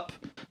people up.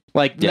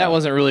 Like, that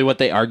wasn't really what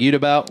they argued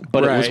about,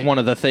 but it was one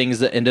of the things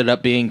that ended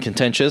up being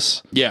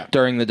contentious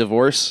during the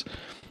divorce.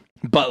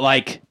 But,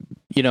 like,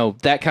 you know,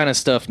 that kind of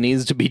stuff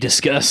needs to be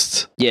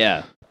discussed.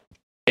 Yeah.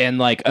 And,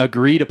 like,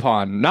 agreed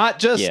upon. Not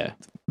just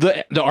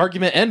the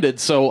argument ended,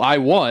 so I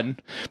won,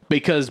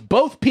 because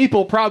both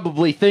people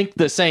probably think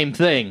the same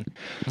thing.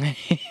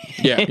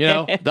 You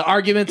know, the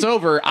argument's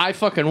over, I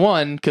fucking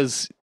won,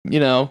 because, you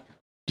know,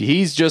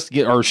 she's just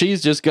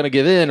going to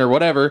give in or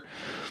whatever.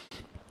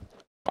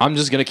 I'm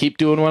just going to keep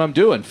doing what I'm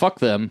doing. Fuck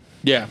them.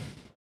 Yeah.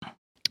 And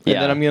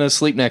then I'm going to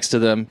sleep next to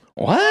them.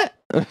 What?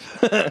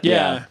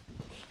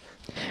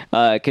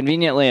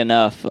 Conveniently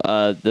enough,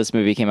 this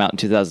movie came out in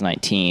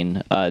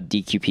 2019.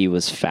 DQP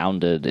was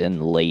founded in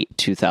late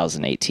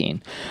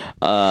 2018.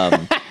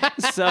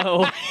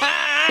 So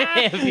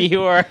if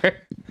you are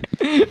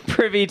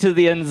privy to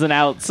the ins and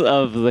outs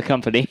of the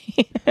company,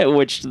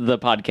 which the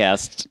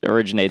podcast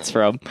originates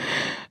from,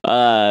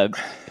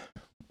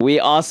 we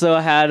also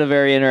had a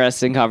very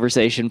interesting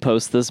conversation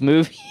post this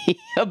movie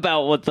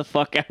about what the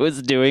fuck I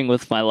was doing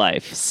with my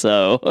life.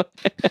 So,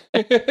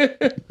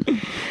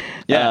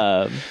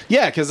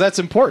 because that's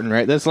important,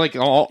 right? That's like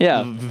all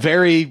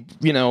very,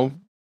 you know,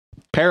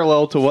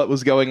 parallel to what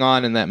was going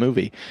on in that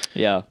movie.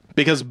 Yeah,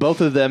 because both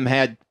of them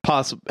had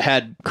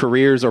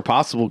careers or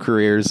possible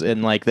careers,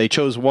 and like they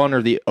chose one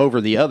or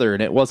over the other,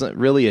 and it wasn't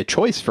really a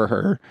choice for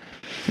her.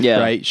 Yeah,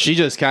 right. She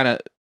just kind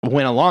of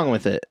went along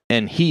with it,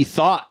 and he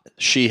thought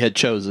she had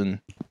chosen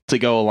to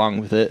go along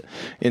with it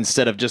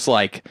instead of just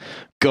like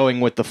going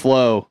with the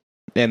flow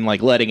and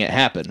like letting it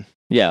happen.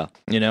 Yeah.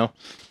 You know?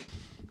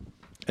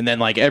 And then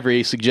like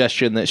every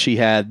suggestion that she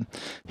had,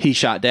 he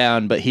shot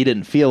down, but he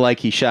didn't feel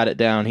like he shot it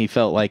down. He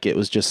felt like it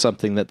was just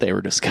something that they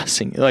were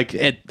discussing. Like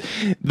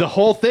the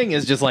whole thing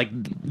is just like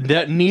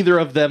neither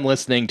of them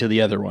listening to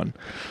the other one.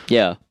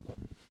 Yeah.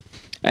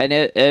 And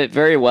it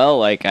very well,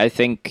 like, I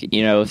think,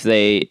 you know, if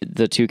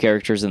the two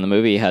characters in the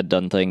movie had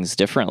done things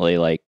differently,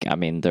 like, I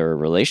mean, their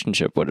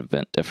relationship would have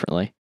been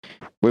differently.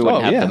 We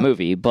wouldn't have the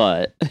movie,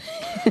 but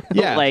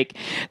like,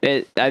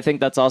 I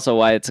think that's also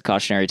why it's a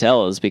cautionary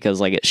tale, is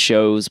because, like, it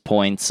shows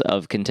points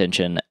of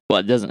contention. Well,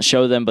 it doesn't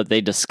show them, but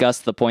they discuss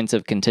the points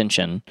of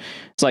contention.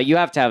 So, like, you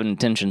have to have an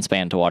attention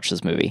span to watch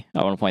this movie.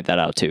 I want to point that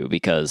out, too,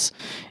 because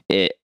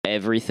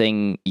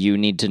everything you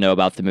need to know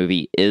about the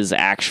movie is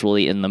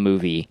actually in the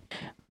movie.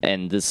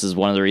 And this is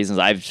one of the reasons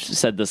I've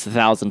said this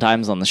 1,000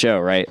 times on the show,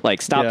 right?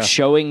 Like, stop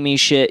showing me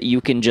shit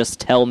you can just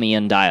tell me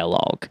in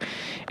dialogue.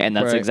 And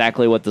that's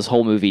exactly what this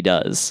whole movie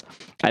does.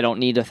 I don't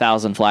need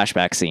 1,000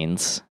 flashback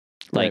scenes.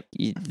 Like,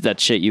 that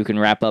shit you can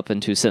wrap up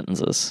in 2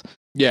 sentences.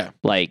 Yeah.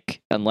 Like,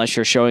 unless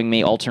you're showing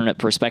me alternate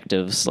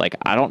perspectives, like,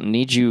 I don't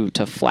need you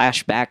to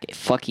flash back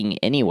fucking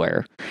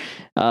anywhere.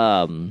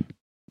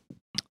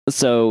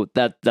 So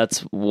that's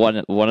one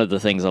of the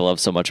things I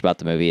love so much about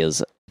the movie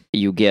is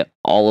you get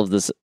all of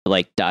this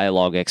like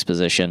dialogue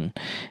exposition,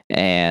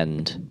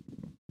 and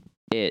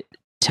it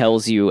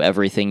tells you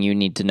everything you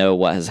need to know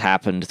what has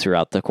happened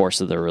throughout the course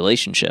of their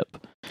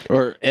relationship,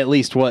 or at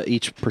least what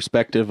each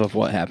perspective of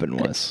what happened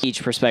was.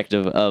 Each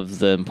perspective of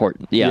the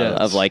important,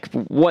 of like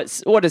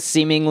what is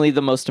seemingly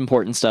the most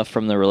important stuff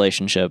from the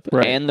relationship,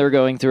 and they're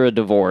going through a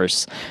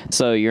divorce,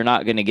 so you're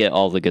not going to get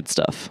all the good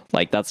stuff.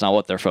 Like, that's not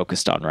what they're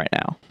focused on right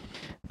now.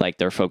 Like,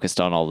 they're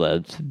focused on all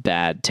the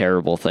bad,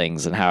 terrible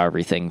things and how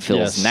everything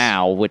feels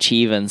now, which he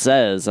even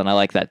says, and I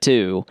like that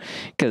too,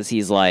 because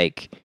he's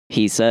like,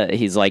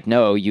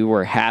 no, you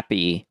were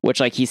happy,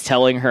 which, like, he's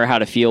telling her how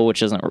to feel,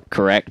 which isn't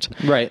correct.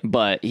 Right.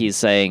 But he's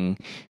saying,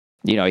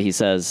 you know, he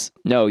says,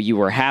 no, you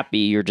were happy,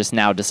 you're just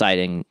now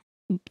deciding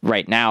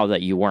right now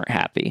that you weren't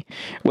happy,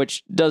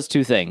 which does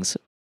 2 things.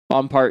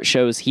 On part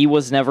shows he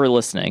was never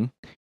listening,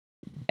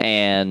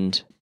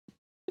 and,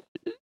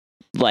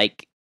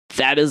 like,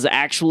 that is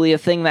actually a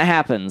thing that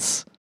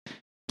happens.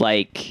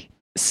 Like,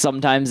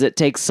 sometimes it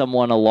takes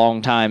someone a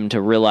long time to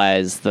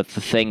realize that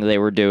the thing they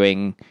were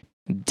doing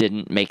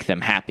didn't make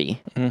them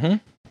happy. Mm-hmm.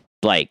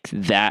 Like,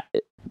 that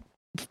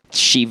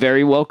she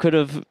very well could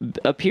have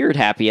appeared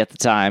happy at the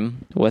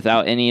time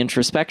without any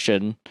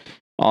introspection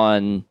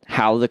on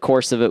how the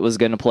course of it was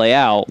going to play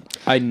out.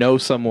 I know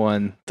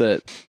someone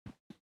that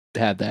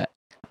had that.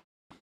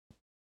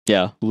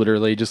 Yeah.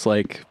 Literally just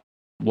like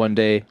one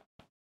day,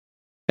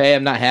 hey,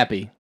 I'm not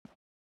happy.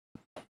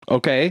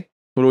 Okay,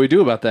 what do we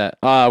do about that?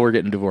 We're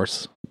getting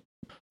divorced.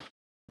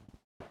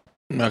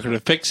 I'm not going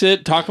to fix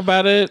it, talk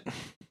about it.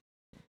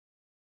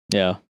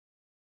 Yeah.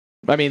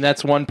 I mean,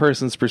 that's one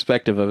person's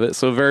perspective of it,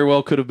 so very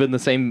well could have been the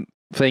same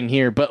thing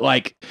here, but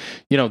like,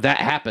 you know, that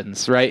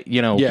happens, right?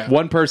 You know,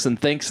 one person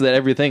thinks that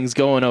everything's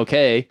going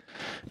okay.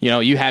 You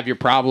know, you have your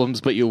problems,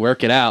 but you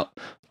work it out.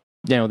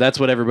 You know, that's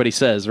what everybody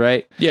says,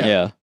 right?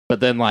 Yeah. But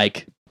then,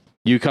 like,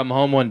 you come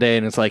home one day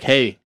and it's like,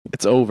 hey,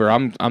 it's over.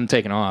 I'm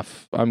taking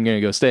off. I'm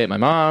gonna go stay at my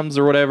mom's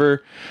or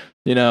whatever.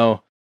 You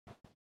know,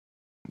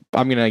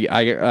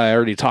 I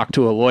already talked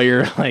to a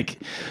lawyer, like,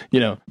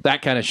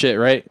 that kind of shit,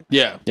 right?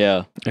 Yeah.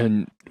 Yeah.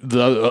 And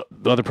the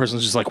other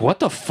person's just like, what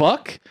the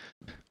fuck?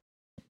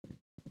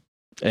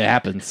 It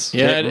happens.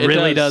 Yeah, it it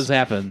really does. does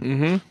happen.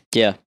 Mm-hmm.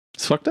 Yeah.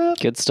 It's fucked up.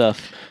 Good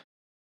stuff.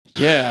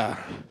 Yeah.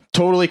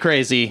 Totally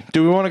crazy.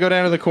 Do we want to go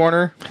down to the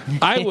corner?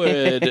 I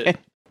would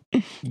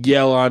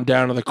yell on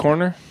down to the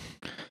corner.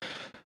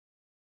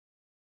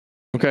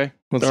 Okay.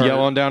 Let's Or- yell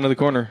on down to the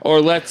corner.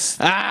 Or let's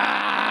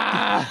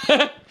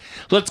I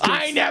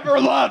never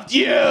loved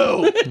you.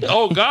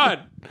 Oh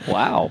God.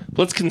 Wow.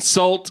 Let's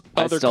consult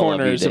I other still love you,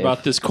 corners Dave.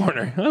 about this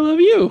corner. I love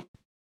you.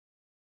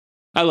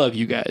 I love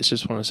you guys.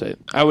 Just want to say it.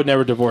 I would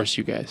never divorce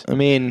you guys. I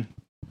mean,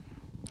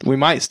 we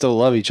might still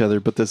love each other,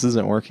 but this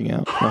isn't working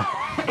out. No.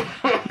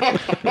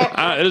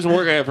 It doesn't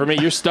work out for me.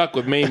 You're stuck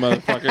with me,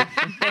 motherfucker.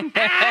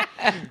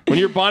 When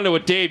you're bonded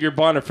with Dave, you're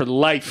bonded for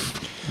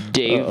life.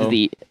 Dave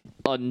the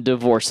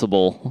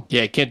undivorceable.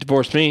 Yeah, can't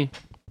divorce me.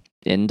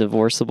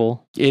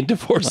 Indivorceable?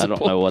 Indivorceable. I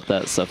don't know what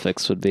that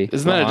suffix would be.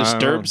 Isn't that a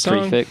Disturbed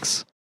song?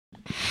 Prefix?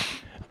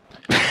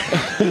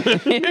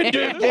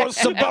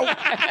 Indivorceable.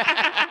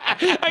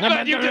 I'm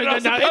glad you did it. I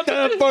was about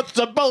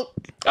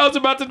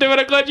to do it.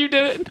 I'm glad you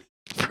did it.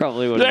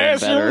 Probably would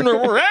have been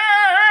better.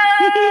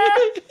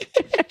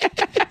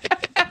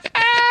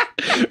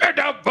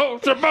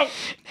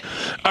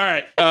 All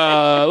right,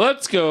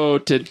 let's go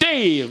to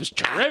Dave's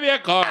Trivia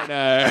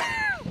Corner.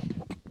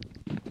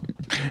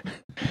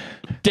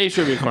 Dave's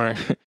Trivia Corner.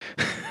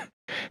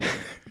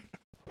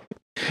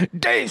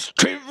 Dave's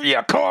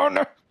Trivia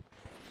Corner.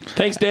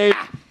 Thanks, Dave.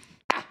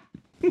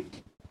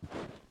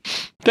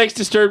 Thanks,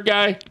 Disturbed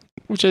Guy,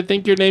 which I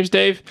think your name's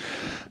Dave.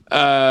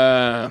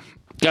 Got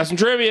some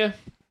trivia.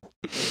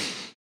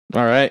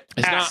 All right.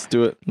 Let's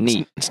do it.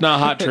 Neat. It's not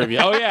hot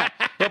trivia. Oh, yeah.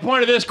 The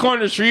point of this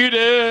corner is for you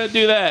to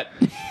do that.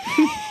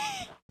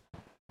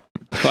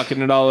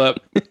 Fucking it all up.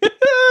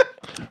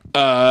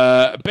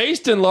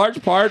 Based in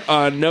large part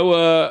on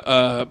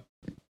Noah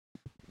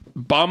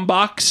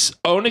Baumbach's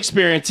own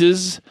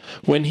experiences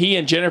when he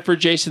and Jennifer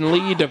Jason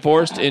Leigh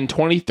divorced in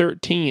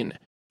 2013.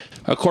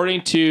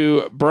 According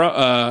to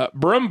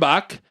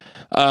Brumbach,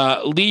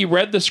 Leigh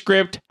read the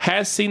script,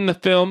 has seen the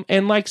film,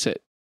 and likes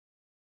it.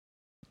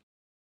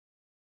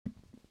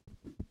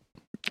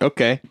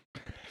 Okay.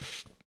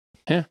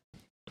 Yeah.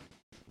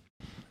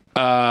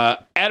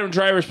 Adam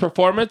Driver's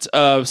performance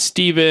of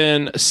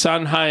Stephen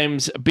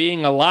Sondheim's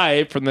Being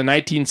Alive from the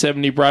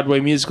 1970 Broadway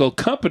musical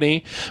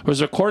Company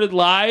was recorded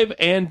live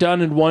and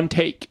done in one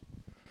take.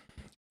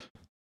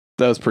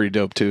 That was pretty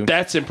dope, too.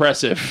 That's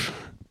impressive.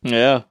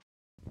 Yeah.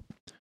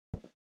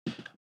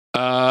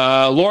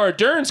 Laura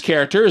Dern's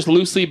character is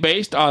loosely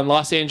based on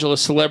Los Angeles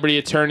celebrity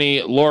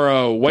attorney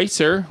Laura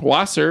Wasser,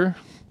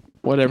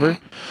 whatever,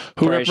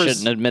 Probably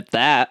shouldn't admit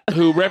that.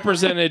 who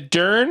represented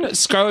Dern,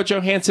 Scarlett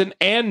Johansson,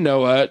 and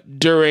Noah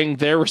during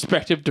their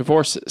respective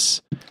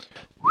divorces.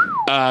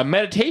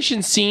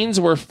 Meditation scenes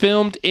were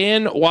filmed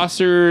in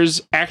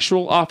Wasser's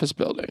actual office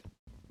building.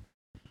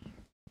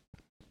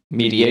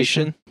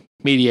 Mediation.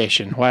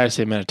 Mediation. Why did I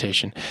say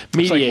meditation?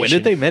 Mediation. Like, when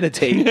did they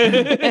meditate?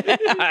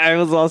 I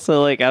was also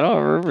like, I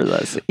don't remember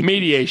that scene.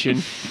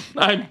 Mediation.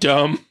 I'm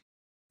dumb.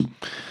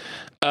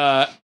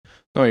 No,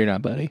 you're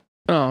not, buddy.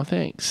 Oh,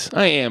 thanks.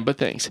 I am, but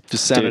thanks.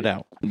 Just sound Dude. it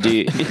out.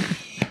 Do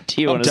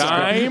you want to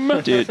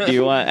Dime. do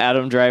you want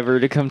Adam Driver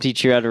to come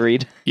teach you how to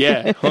read?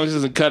 Yeah, as long as he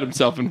doesn't cut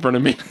himself in front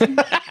of me.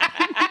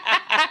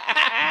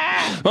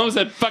 As long as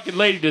that fucking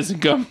lady doesn't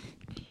come.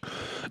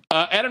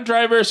 Adam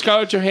Driver,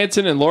 Scarlett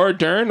Johansson, and Laura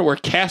Dern were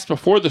cast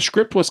before the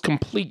script was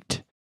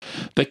complete.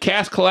 The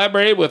cast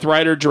collaborated with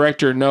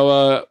writer-director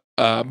Noah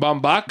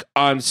Baumbach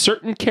on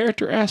certain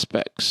character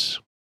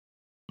aspects.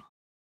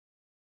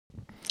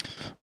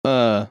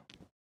 There's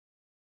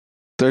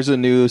a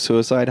new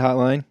suicide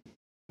hotline,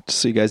 just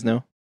so you guys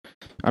know.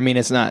 I mean,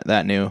 it's not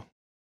that new,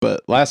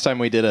 but last time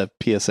we did a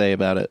PSA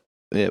about it,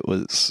 it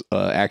was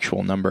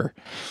actual number.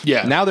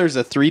 Yeah. Now there's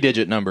a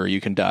 3-digit number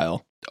you can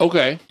dial.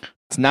 Okay.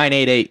 It's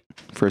 988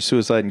 for a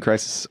suicide and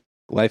crisis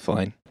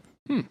lifeline.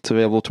 It's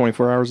available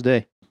 24 hours a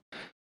day.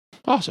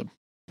 Awesome.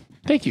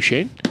 Thank you,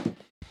 Shane.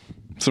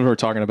 So we're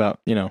talking about,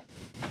 people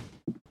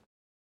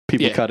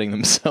Yeah. cutting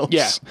themselves.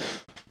 Yeah.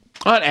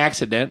 On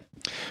accident.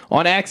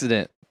 On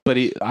accident. But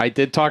I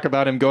did talk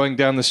about him going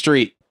down the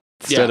street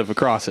instead Yeah. of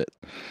across it.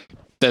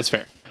 That's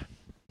fair.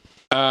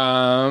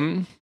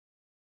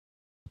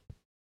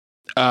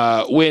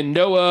 When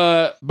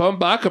Noah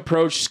Baumbach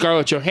approached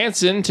Scarlett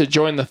Johansson to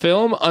join the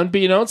film,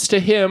 unbeknownst to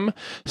him,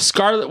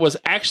 Scarlett was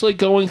actually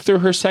going through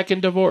her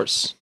second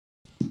divorce.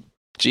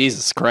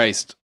 Jesus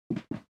Christ.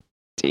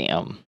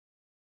 Damn.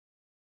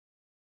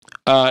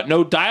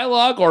 No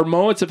dialogue or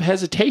moments of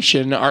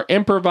hesitation are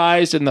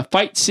improvised in the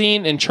fight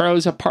scene in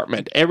Charlie's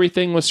apartment.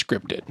 Everything was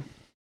scripted.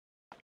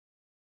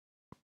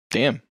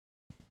 Damn.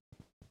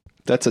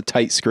 That's a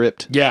tight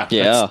script. Yeah.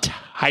 That's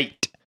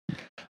tight.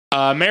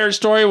 Marriage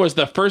Story was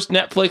the first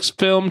Netflix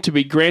film to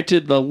be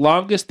granted the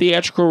longest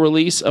theatrical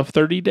release of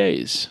 30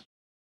 days.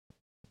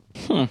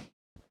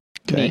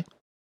 Okay.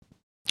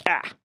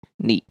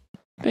 Neat.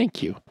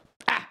 Thank you.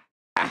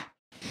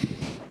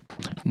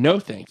 No,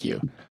 thank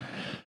you.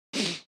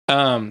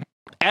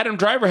 Adam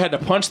Driver had to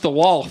punch the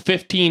wall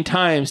 15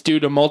 times due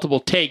to multiple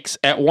takes.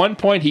 At one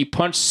point, he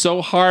punched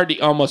so hard he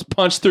almost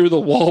punched through the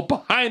wall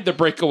behind the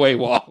breakaway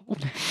wall.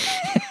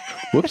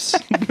 Whoops.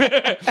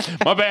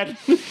 My bad.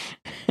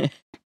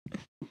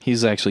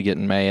 He's actually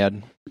getting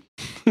mad.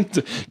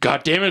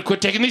 God damn it,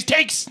 quit taking these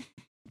takes.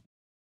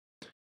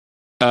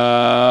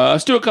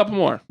 Let's do a couple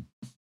more.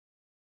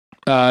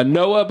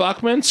 Noah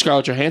Bachman,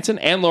 Scarlett Johansson,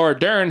 and Laura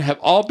Dern have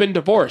all been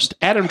divorced.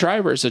 Adam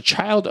Driver is a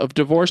child of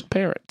divorced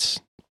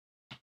parents.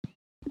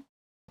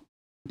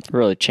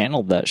 Really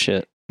channeled that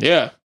shit.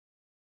 Yeah.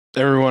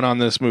 Everyone on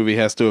this movie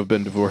has to have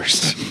been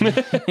divorced.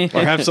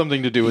 Or have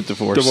something to do with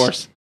divorce.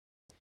 Divorce.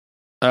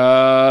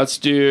 Let's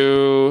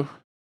do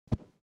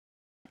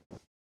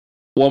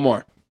one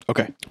more.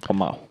 Okay.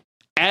 Come on.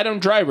 Adam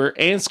Driver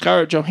and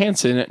Scarlett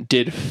Johansson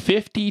did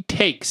 50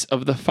 takes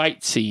of the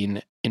fight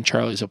scene in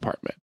Charlie's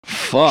apartment.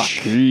 Fuck.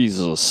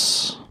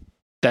 Jesus.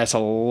 That's a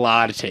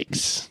lot of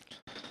takes.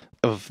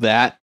 Of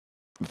that.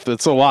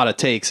 That's a lot of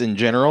takes in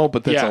general,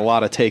 but that's Yeah. a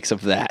lot of takes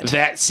of that.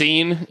 That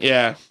scene,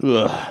 yeah.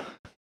 Ugh.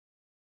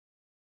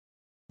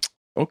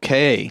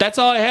 Okay. That's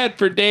all I had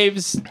for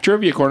Dave's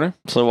Trivia Corner.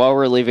 So while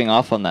we're leaving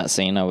off on that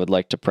scene, I would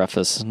like to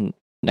preface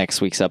next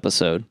week's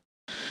episode.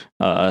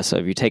 So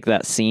if you take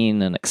that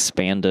scene and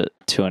expand it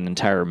to an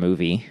entire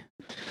movie,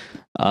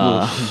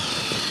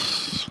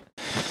 that's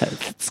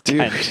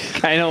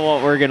kind of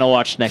what we're gonna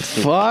watch next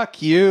week.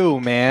 Fuck you,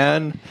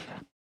 man.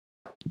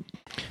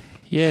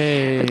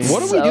 Yay.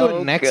 What are we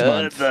doing next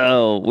month?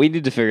 Though we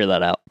need to figure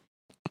that out.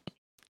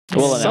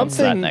 We'll announce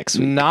that Something next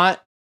week.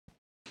 not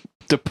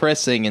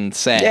depressing and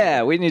sad.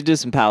 Yeah, we need to do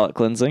some palate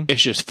cleansing.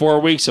 It's just 4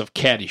 weeks of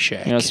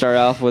Caddyshack. You know, start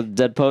off with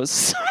Dead Poet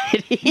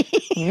Society.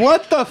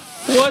 What the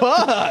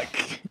fuck?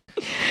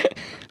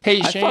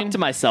 Hey, I Shane. fucked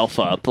myself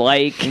up.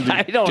 Like,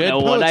 I don't Dead know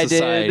what Poet I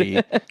Society.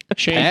 did.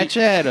 Shane, Patch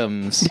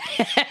Adams.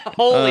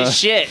 Holy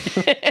shit.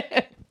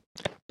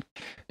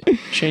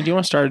 Shane, do you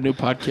want to start a new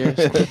podcast?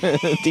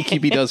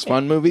 DQB does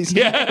fun movies.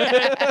 Yeah.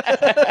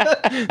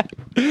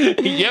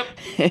 Yep.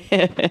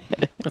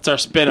 That's our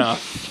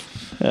spinoff.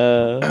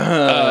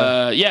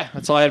 Yeah,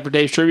 that's all I had for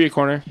Dave's Trivia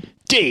Corner.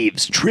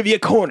 Dave's Trivia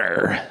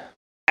Corner.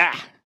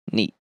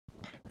 Neat.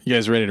 You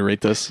guys ready to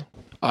rate this?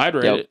 I'd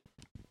rate Yep. it.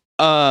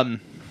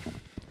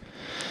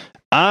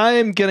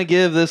 I'm gonna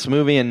give this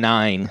movie a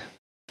 9.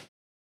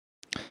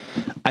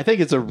 I think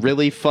it's a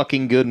really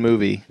fucking good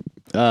movie.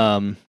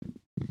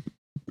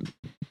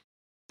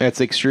 It's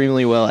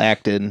extremely well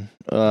acted.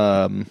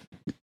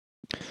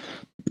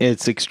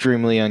 It's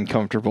extremely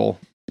uncomfortable,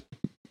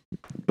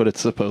 but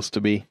it's supposed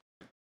to be.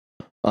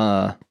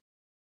 I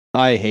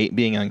hate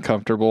being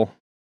uncomfortable.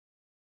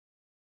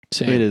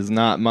 Same. It is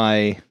not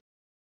my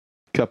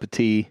cup of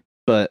tea,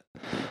 but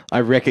I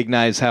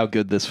recognize how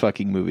good this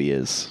fucking movie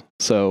is.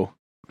 So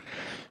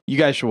you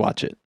guys should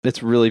watch it.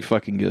 It's really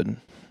fucking good.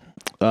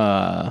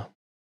 I'm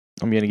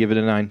going to give it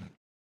a 9.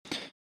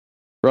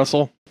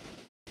 Russell?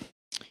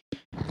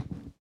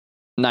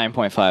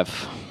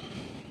 9.5.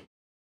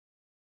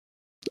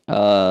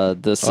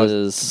 This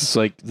is It's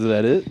like, is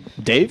that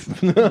it? Dave?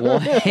 well,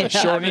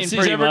 shortest I mean, he's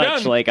pretty ever much.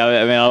 done. Like,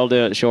 I mean, I'll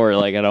do it short.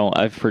 Like,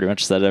 I've pretty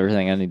much said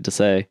everything I need to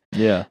say.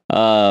 Yeah.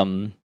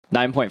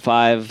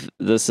 9.5.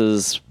 This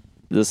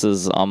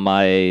is on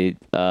my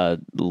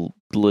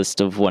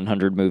list of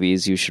 100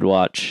 movies you should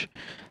watch.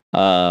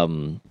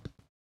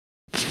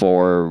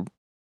 For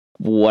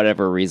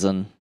whatever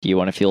reason you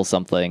want to feel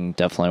something,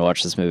 definitely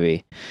watch this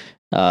movie.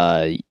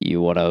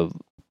 You want to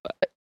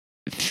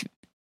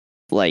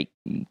like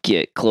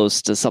get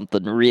close to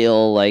something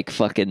real, like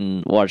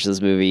fucking watch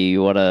this movie.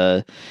 You want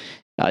to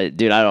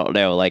dude, I don't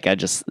know. Like,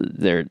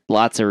 there are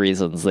lots of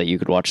reasons that you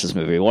could watch this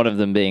movie. One of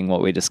them being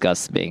what we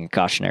discussed, being a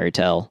cautionary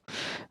tale.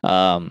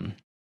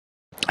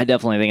 I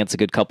definitely think it's a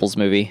good couples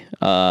movie.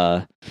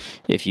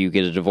 If you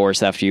get a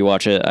divorce after you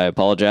watch it, I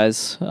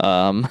apologize.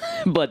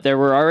 But there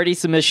were already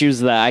some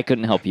issues that I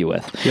couldn't help you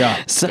with.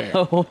 Yeah.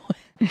 So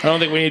I don't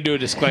think we need to do a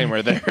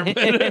disclaimer there.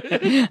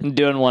 I'm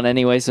doing one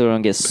anyway so I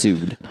don't get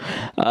sued.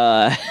 We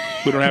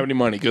don't have any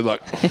money. Good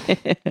luck.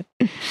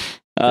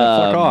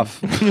 Fuck off.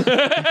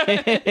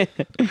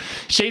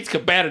 Shade's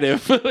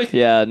combative.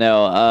 Yeah,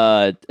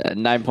 no,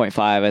 9.5.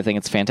 I think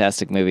it's a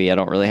fantastic movie. I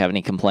don't really have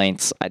any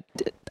complaints.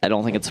 I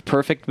don't think it's a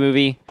perfect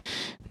movie.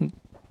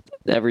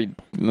 Every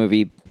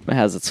movie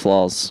has its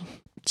flaws.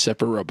 Except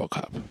for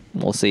RoboCop.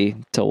 We'll see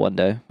till one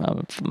day.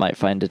 Might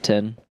find a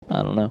 10.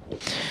 I don't know.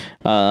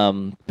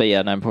 But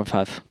yeah,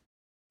 9.5.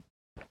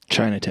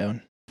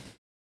 Chinatown.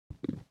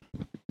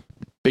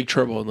 Big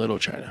Trouble in Little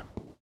China.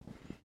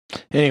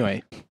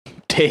 Anyway,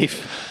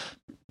 Dave.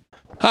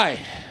 Hi,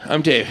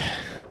 I'm Dave.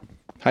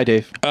 Hi,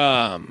 Dave.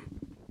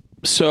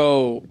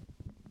 So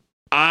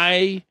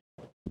I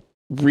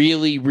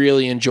really,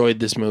 really enjoyed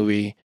this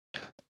movie.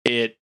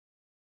 It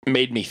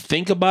made me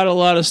think about a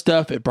lot of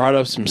stuff. It brought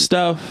up some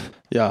stuff.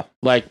 Yeah.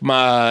 Like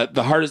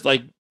the hardest,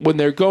 like when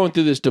they're going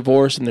through this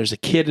divorce and there's a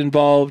kid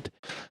involved,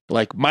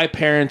 like my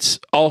parents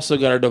also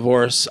got a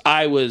divorce.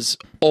 I was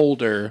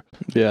older.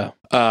 Yeah.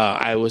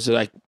 I was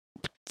like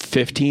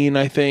 15,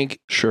 I think.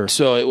 Sure.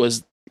 So it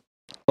was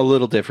A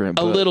little different.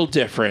 a little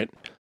different.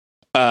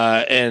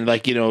 And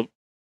like, and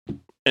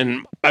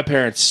my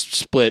parents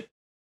split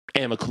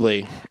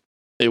amicably.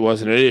 It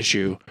wasn't an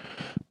issue,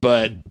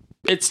 but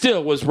it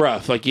still was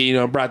rough. Like,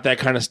 brought that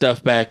kind of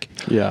stuff back.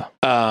 Yeah.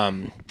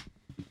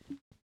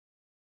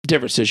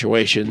 Different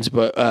situations,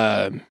 but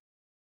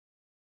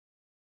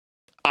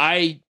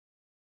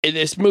in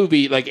this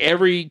movie, like,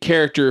 every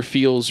character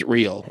feels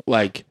real.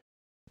 Like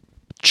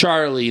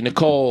Charlie,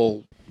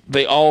 Nicole,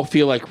 they all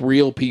feel like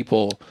real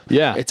people.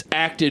 Yeah. It's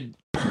acted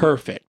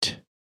perfect.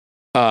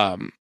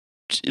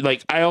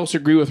 Like, I also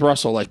agree with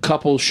Russell. Like,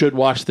 couples should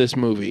watch this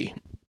movie.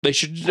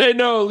 They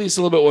know at least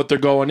a little bit what they're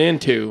going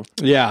into.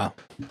 Yeah.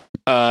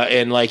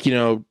 And like,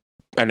 and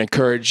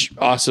encourage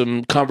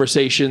awesome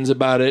conversations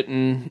about it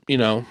and,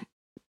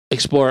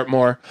 explore it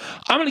more.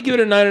 I'm going to give it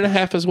a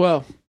 9.5 as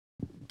well.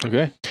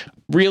 Okay.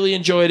 Really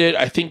enjoyed it.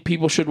 I think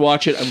people should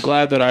watch it. I'm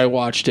glad that I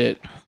watched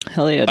it.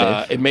 Hell yeah,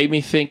 Dave. It made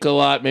me think a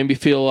lot, made me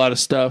feel a lot of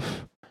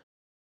stuff.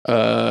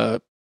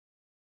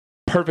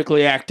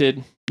 Perfectly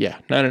acted. Yeah,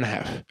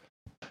 9.5.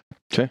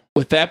 Okay.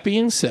 With that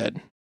being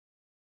said,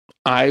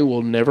 I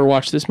will never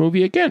watch this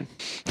movie again.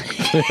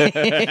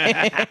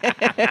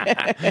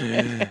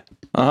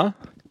 Uh-huh.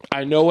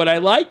 I know what I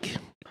like.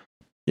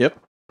 Yep.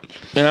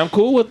 And I'm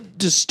cool with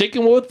just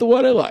sticking with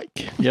what I like.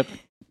 Yep.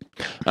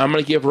 I'm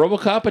going to give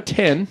RoboCop a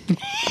 10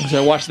 because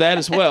I watched that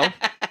as well.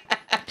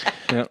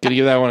 Yep. Going to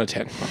give that one a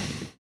 10.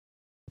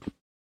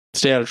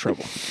 Stay out of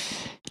trouble.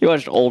 You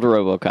watched old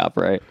RoboCop,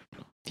 right?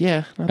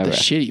 Yeah, not the Okay.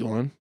 shitty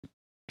one.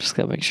 Just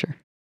gotta make sure.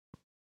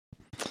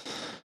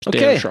 Stay out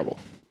Okay. of trouble.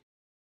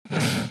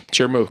 It's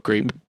your move,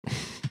 Creep.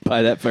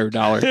 Buy that for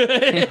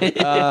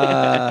 $1.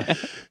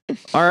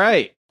 All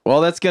right.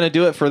 Well, that's going to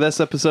do it for this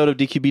episode of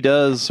DQB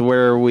Does,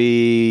 where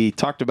we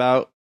talked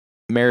about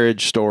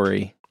Marriage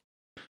Story.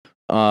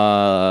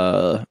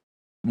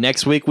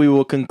 Next week, we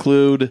will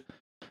conclude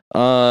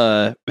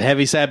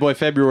Heavy Sad Boy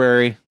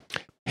February.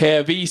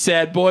 Heavy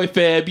sad boy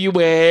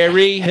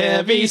February.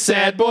 Heavy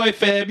sad boy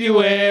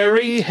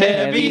February.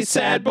 Heavy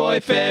sad boy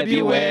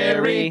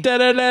February.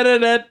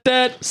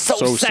 Da-da-da-da-da-da.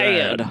 So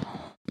sad.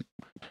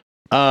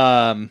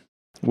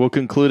 We'll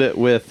conclude it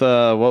with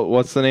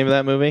what's the name of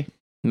that movie?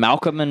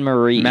 Malcolm and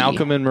Marie.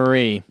 Malcolm and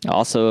Marie.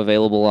 Also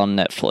available on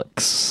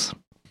Netflix.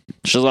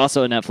 Which is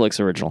also a Netflix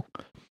original.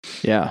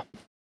 Yeah.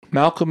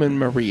 Malcolm and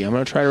Marie. I'm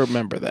going to try to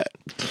remember that.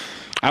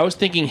 I was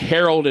thinking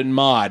Harold and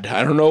Maude.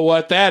 I don't know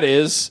what that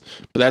is,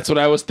 but that's what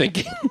I was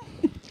thinking.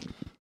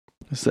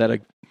 Is that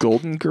a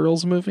Golden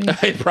Girls movie?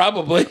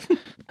 Probably.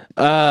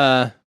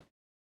 So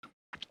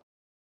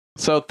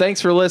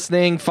thanks for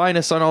listening. Find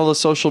us on all the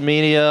social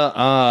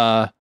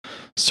media.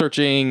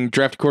 Searching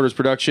Drafty Quarters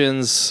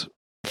Productions.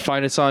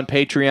 Find us on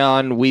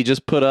Patreon. We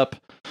just put up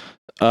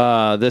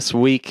this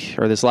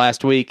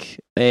last week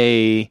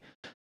some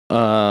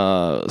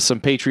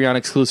Patreon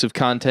exclusive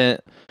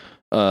content.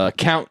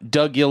 Count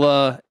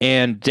Dougula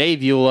and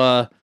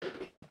Davula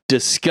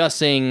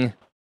discussing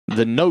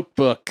The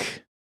Notebook.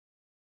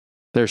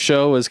 Their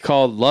show is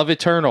called Love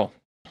Eternal.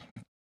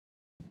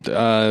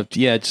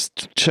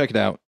 Just check it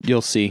out.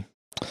 You'll see.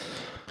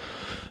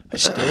 I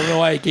still don't know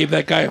why I gave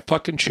that guy a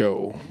fucking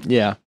show.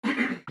 Yeah.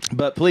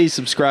 But please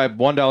subscribe.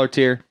 $1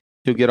 tier.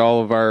 You'll get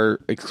all of our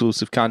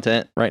exclusive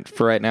content right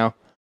now.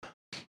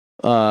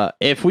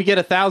 If we get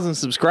 1,000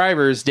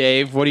 subscribers,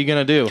 Dave, what are you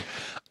going to do?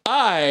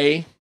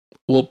 I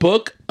will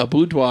book a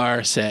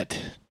boudoir set.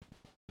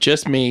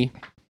 Just me.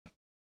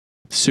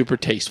 Super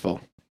tasteful.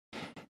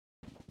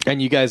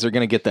 And you guys are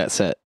going to get that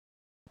set.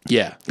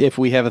 Yeah. If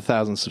we have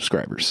 1,000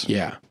 subscribers.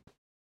 Yeah.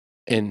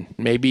 And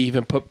maybe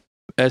even put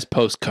as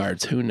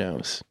postcards. Who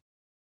knows?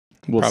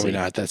 We'll Probably see.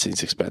 not. That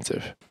seems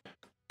expensive.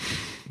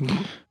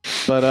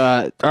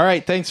 But, all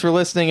right. Thanks for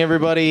listening,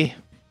 everybody.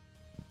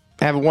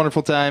 Have a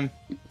wonderful time.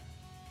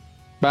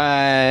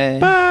 Bye.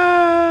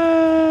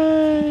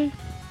 Bye.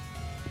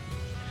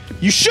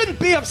 You shouldn't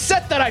be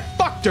upset that I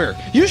fucked her.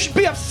 You should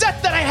be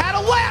upset that I had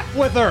a laugh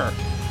with her.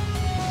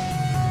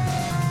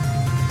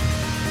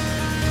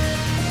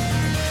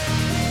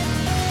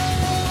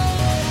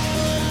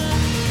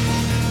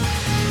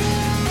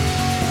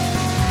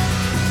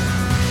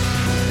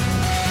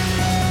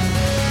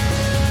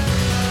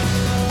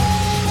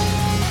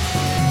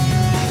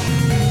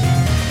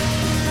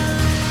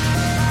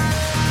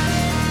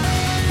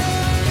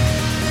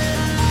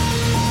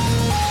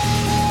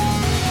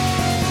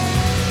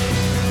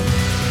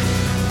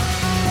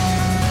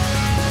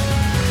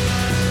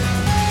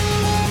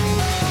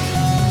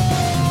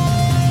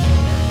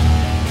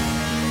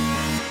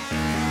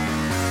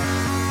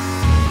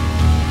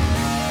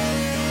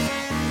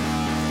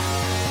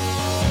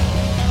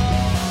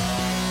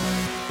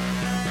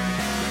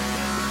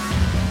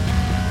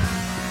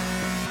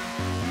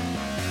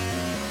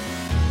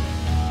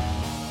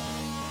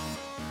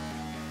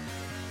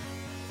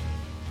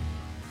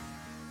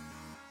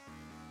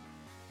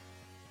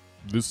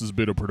 This has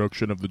been a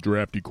production of the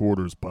Drafty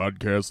Quarters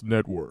Podcast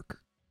Network.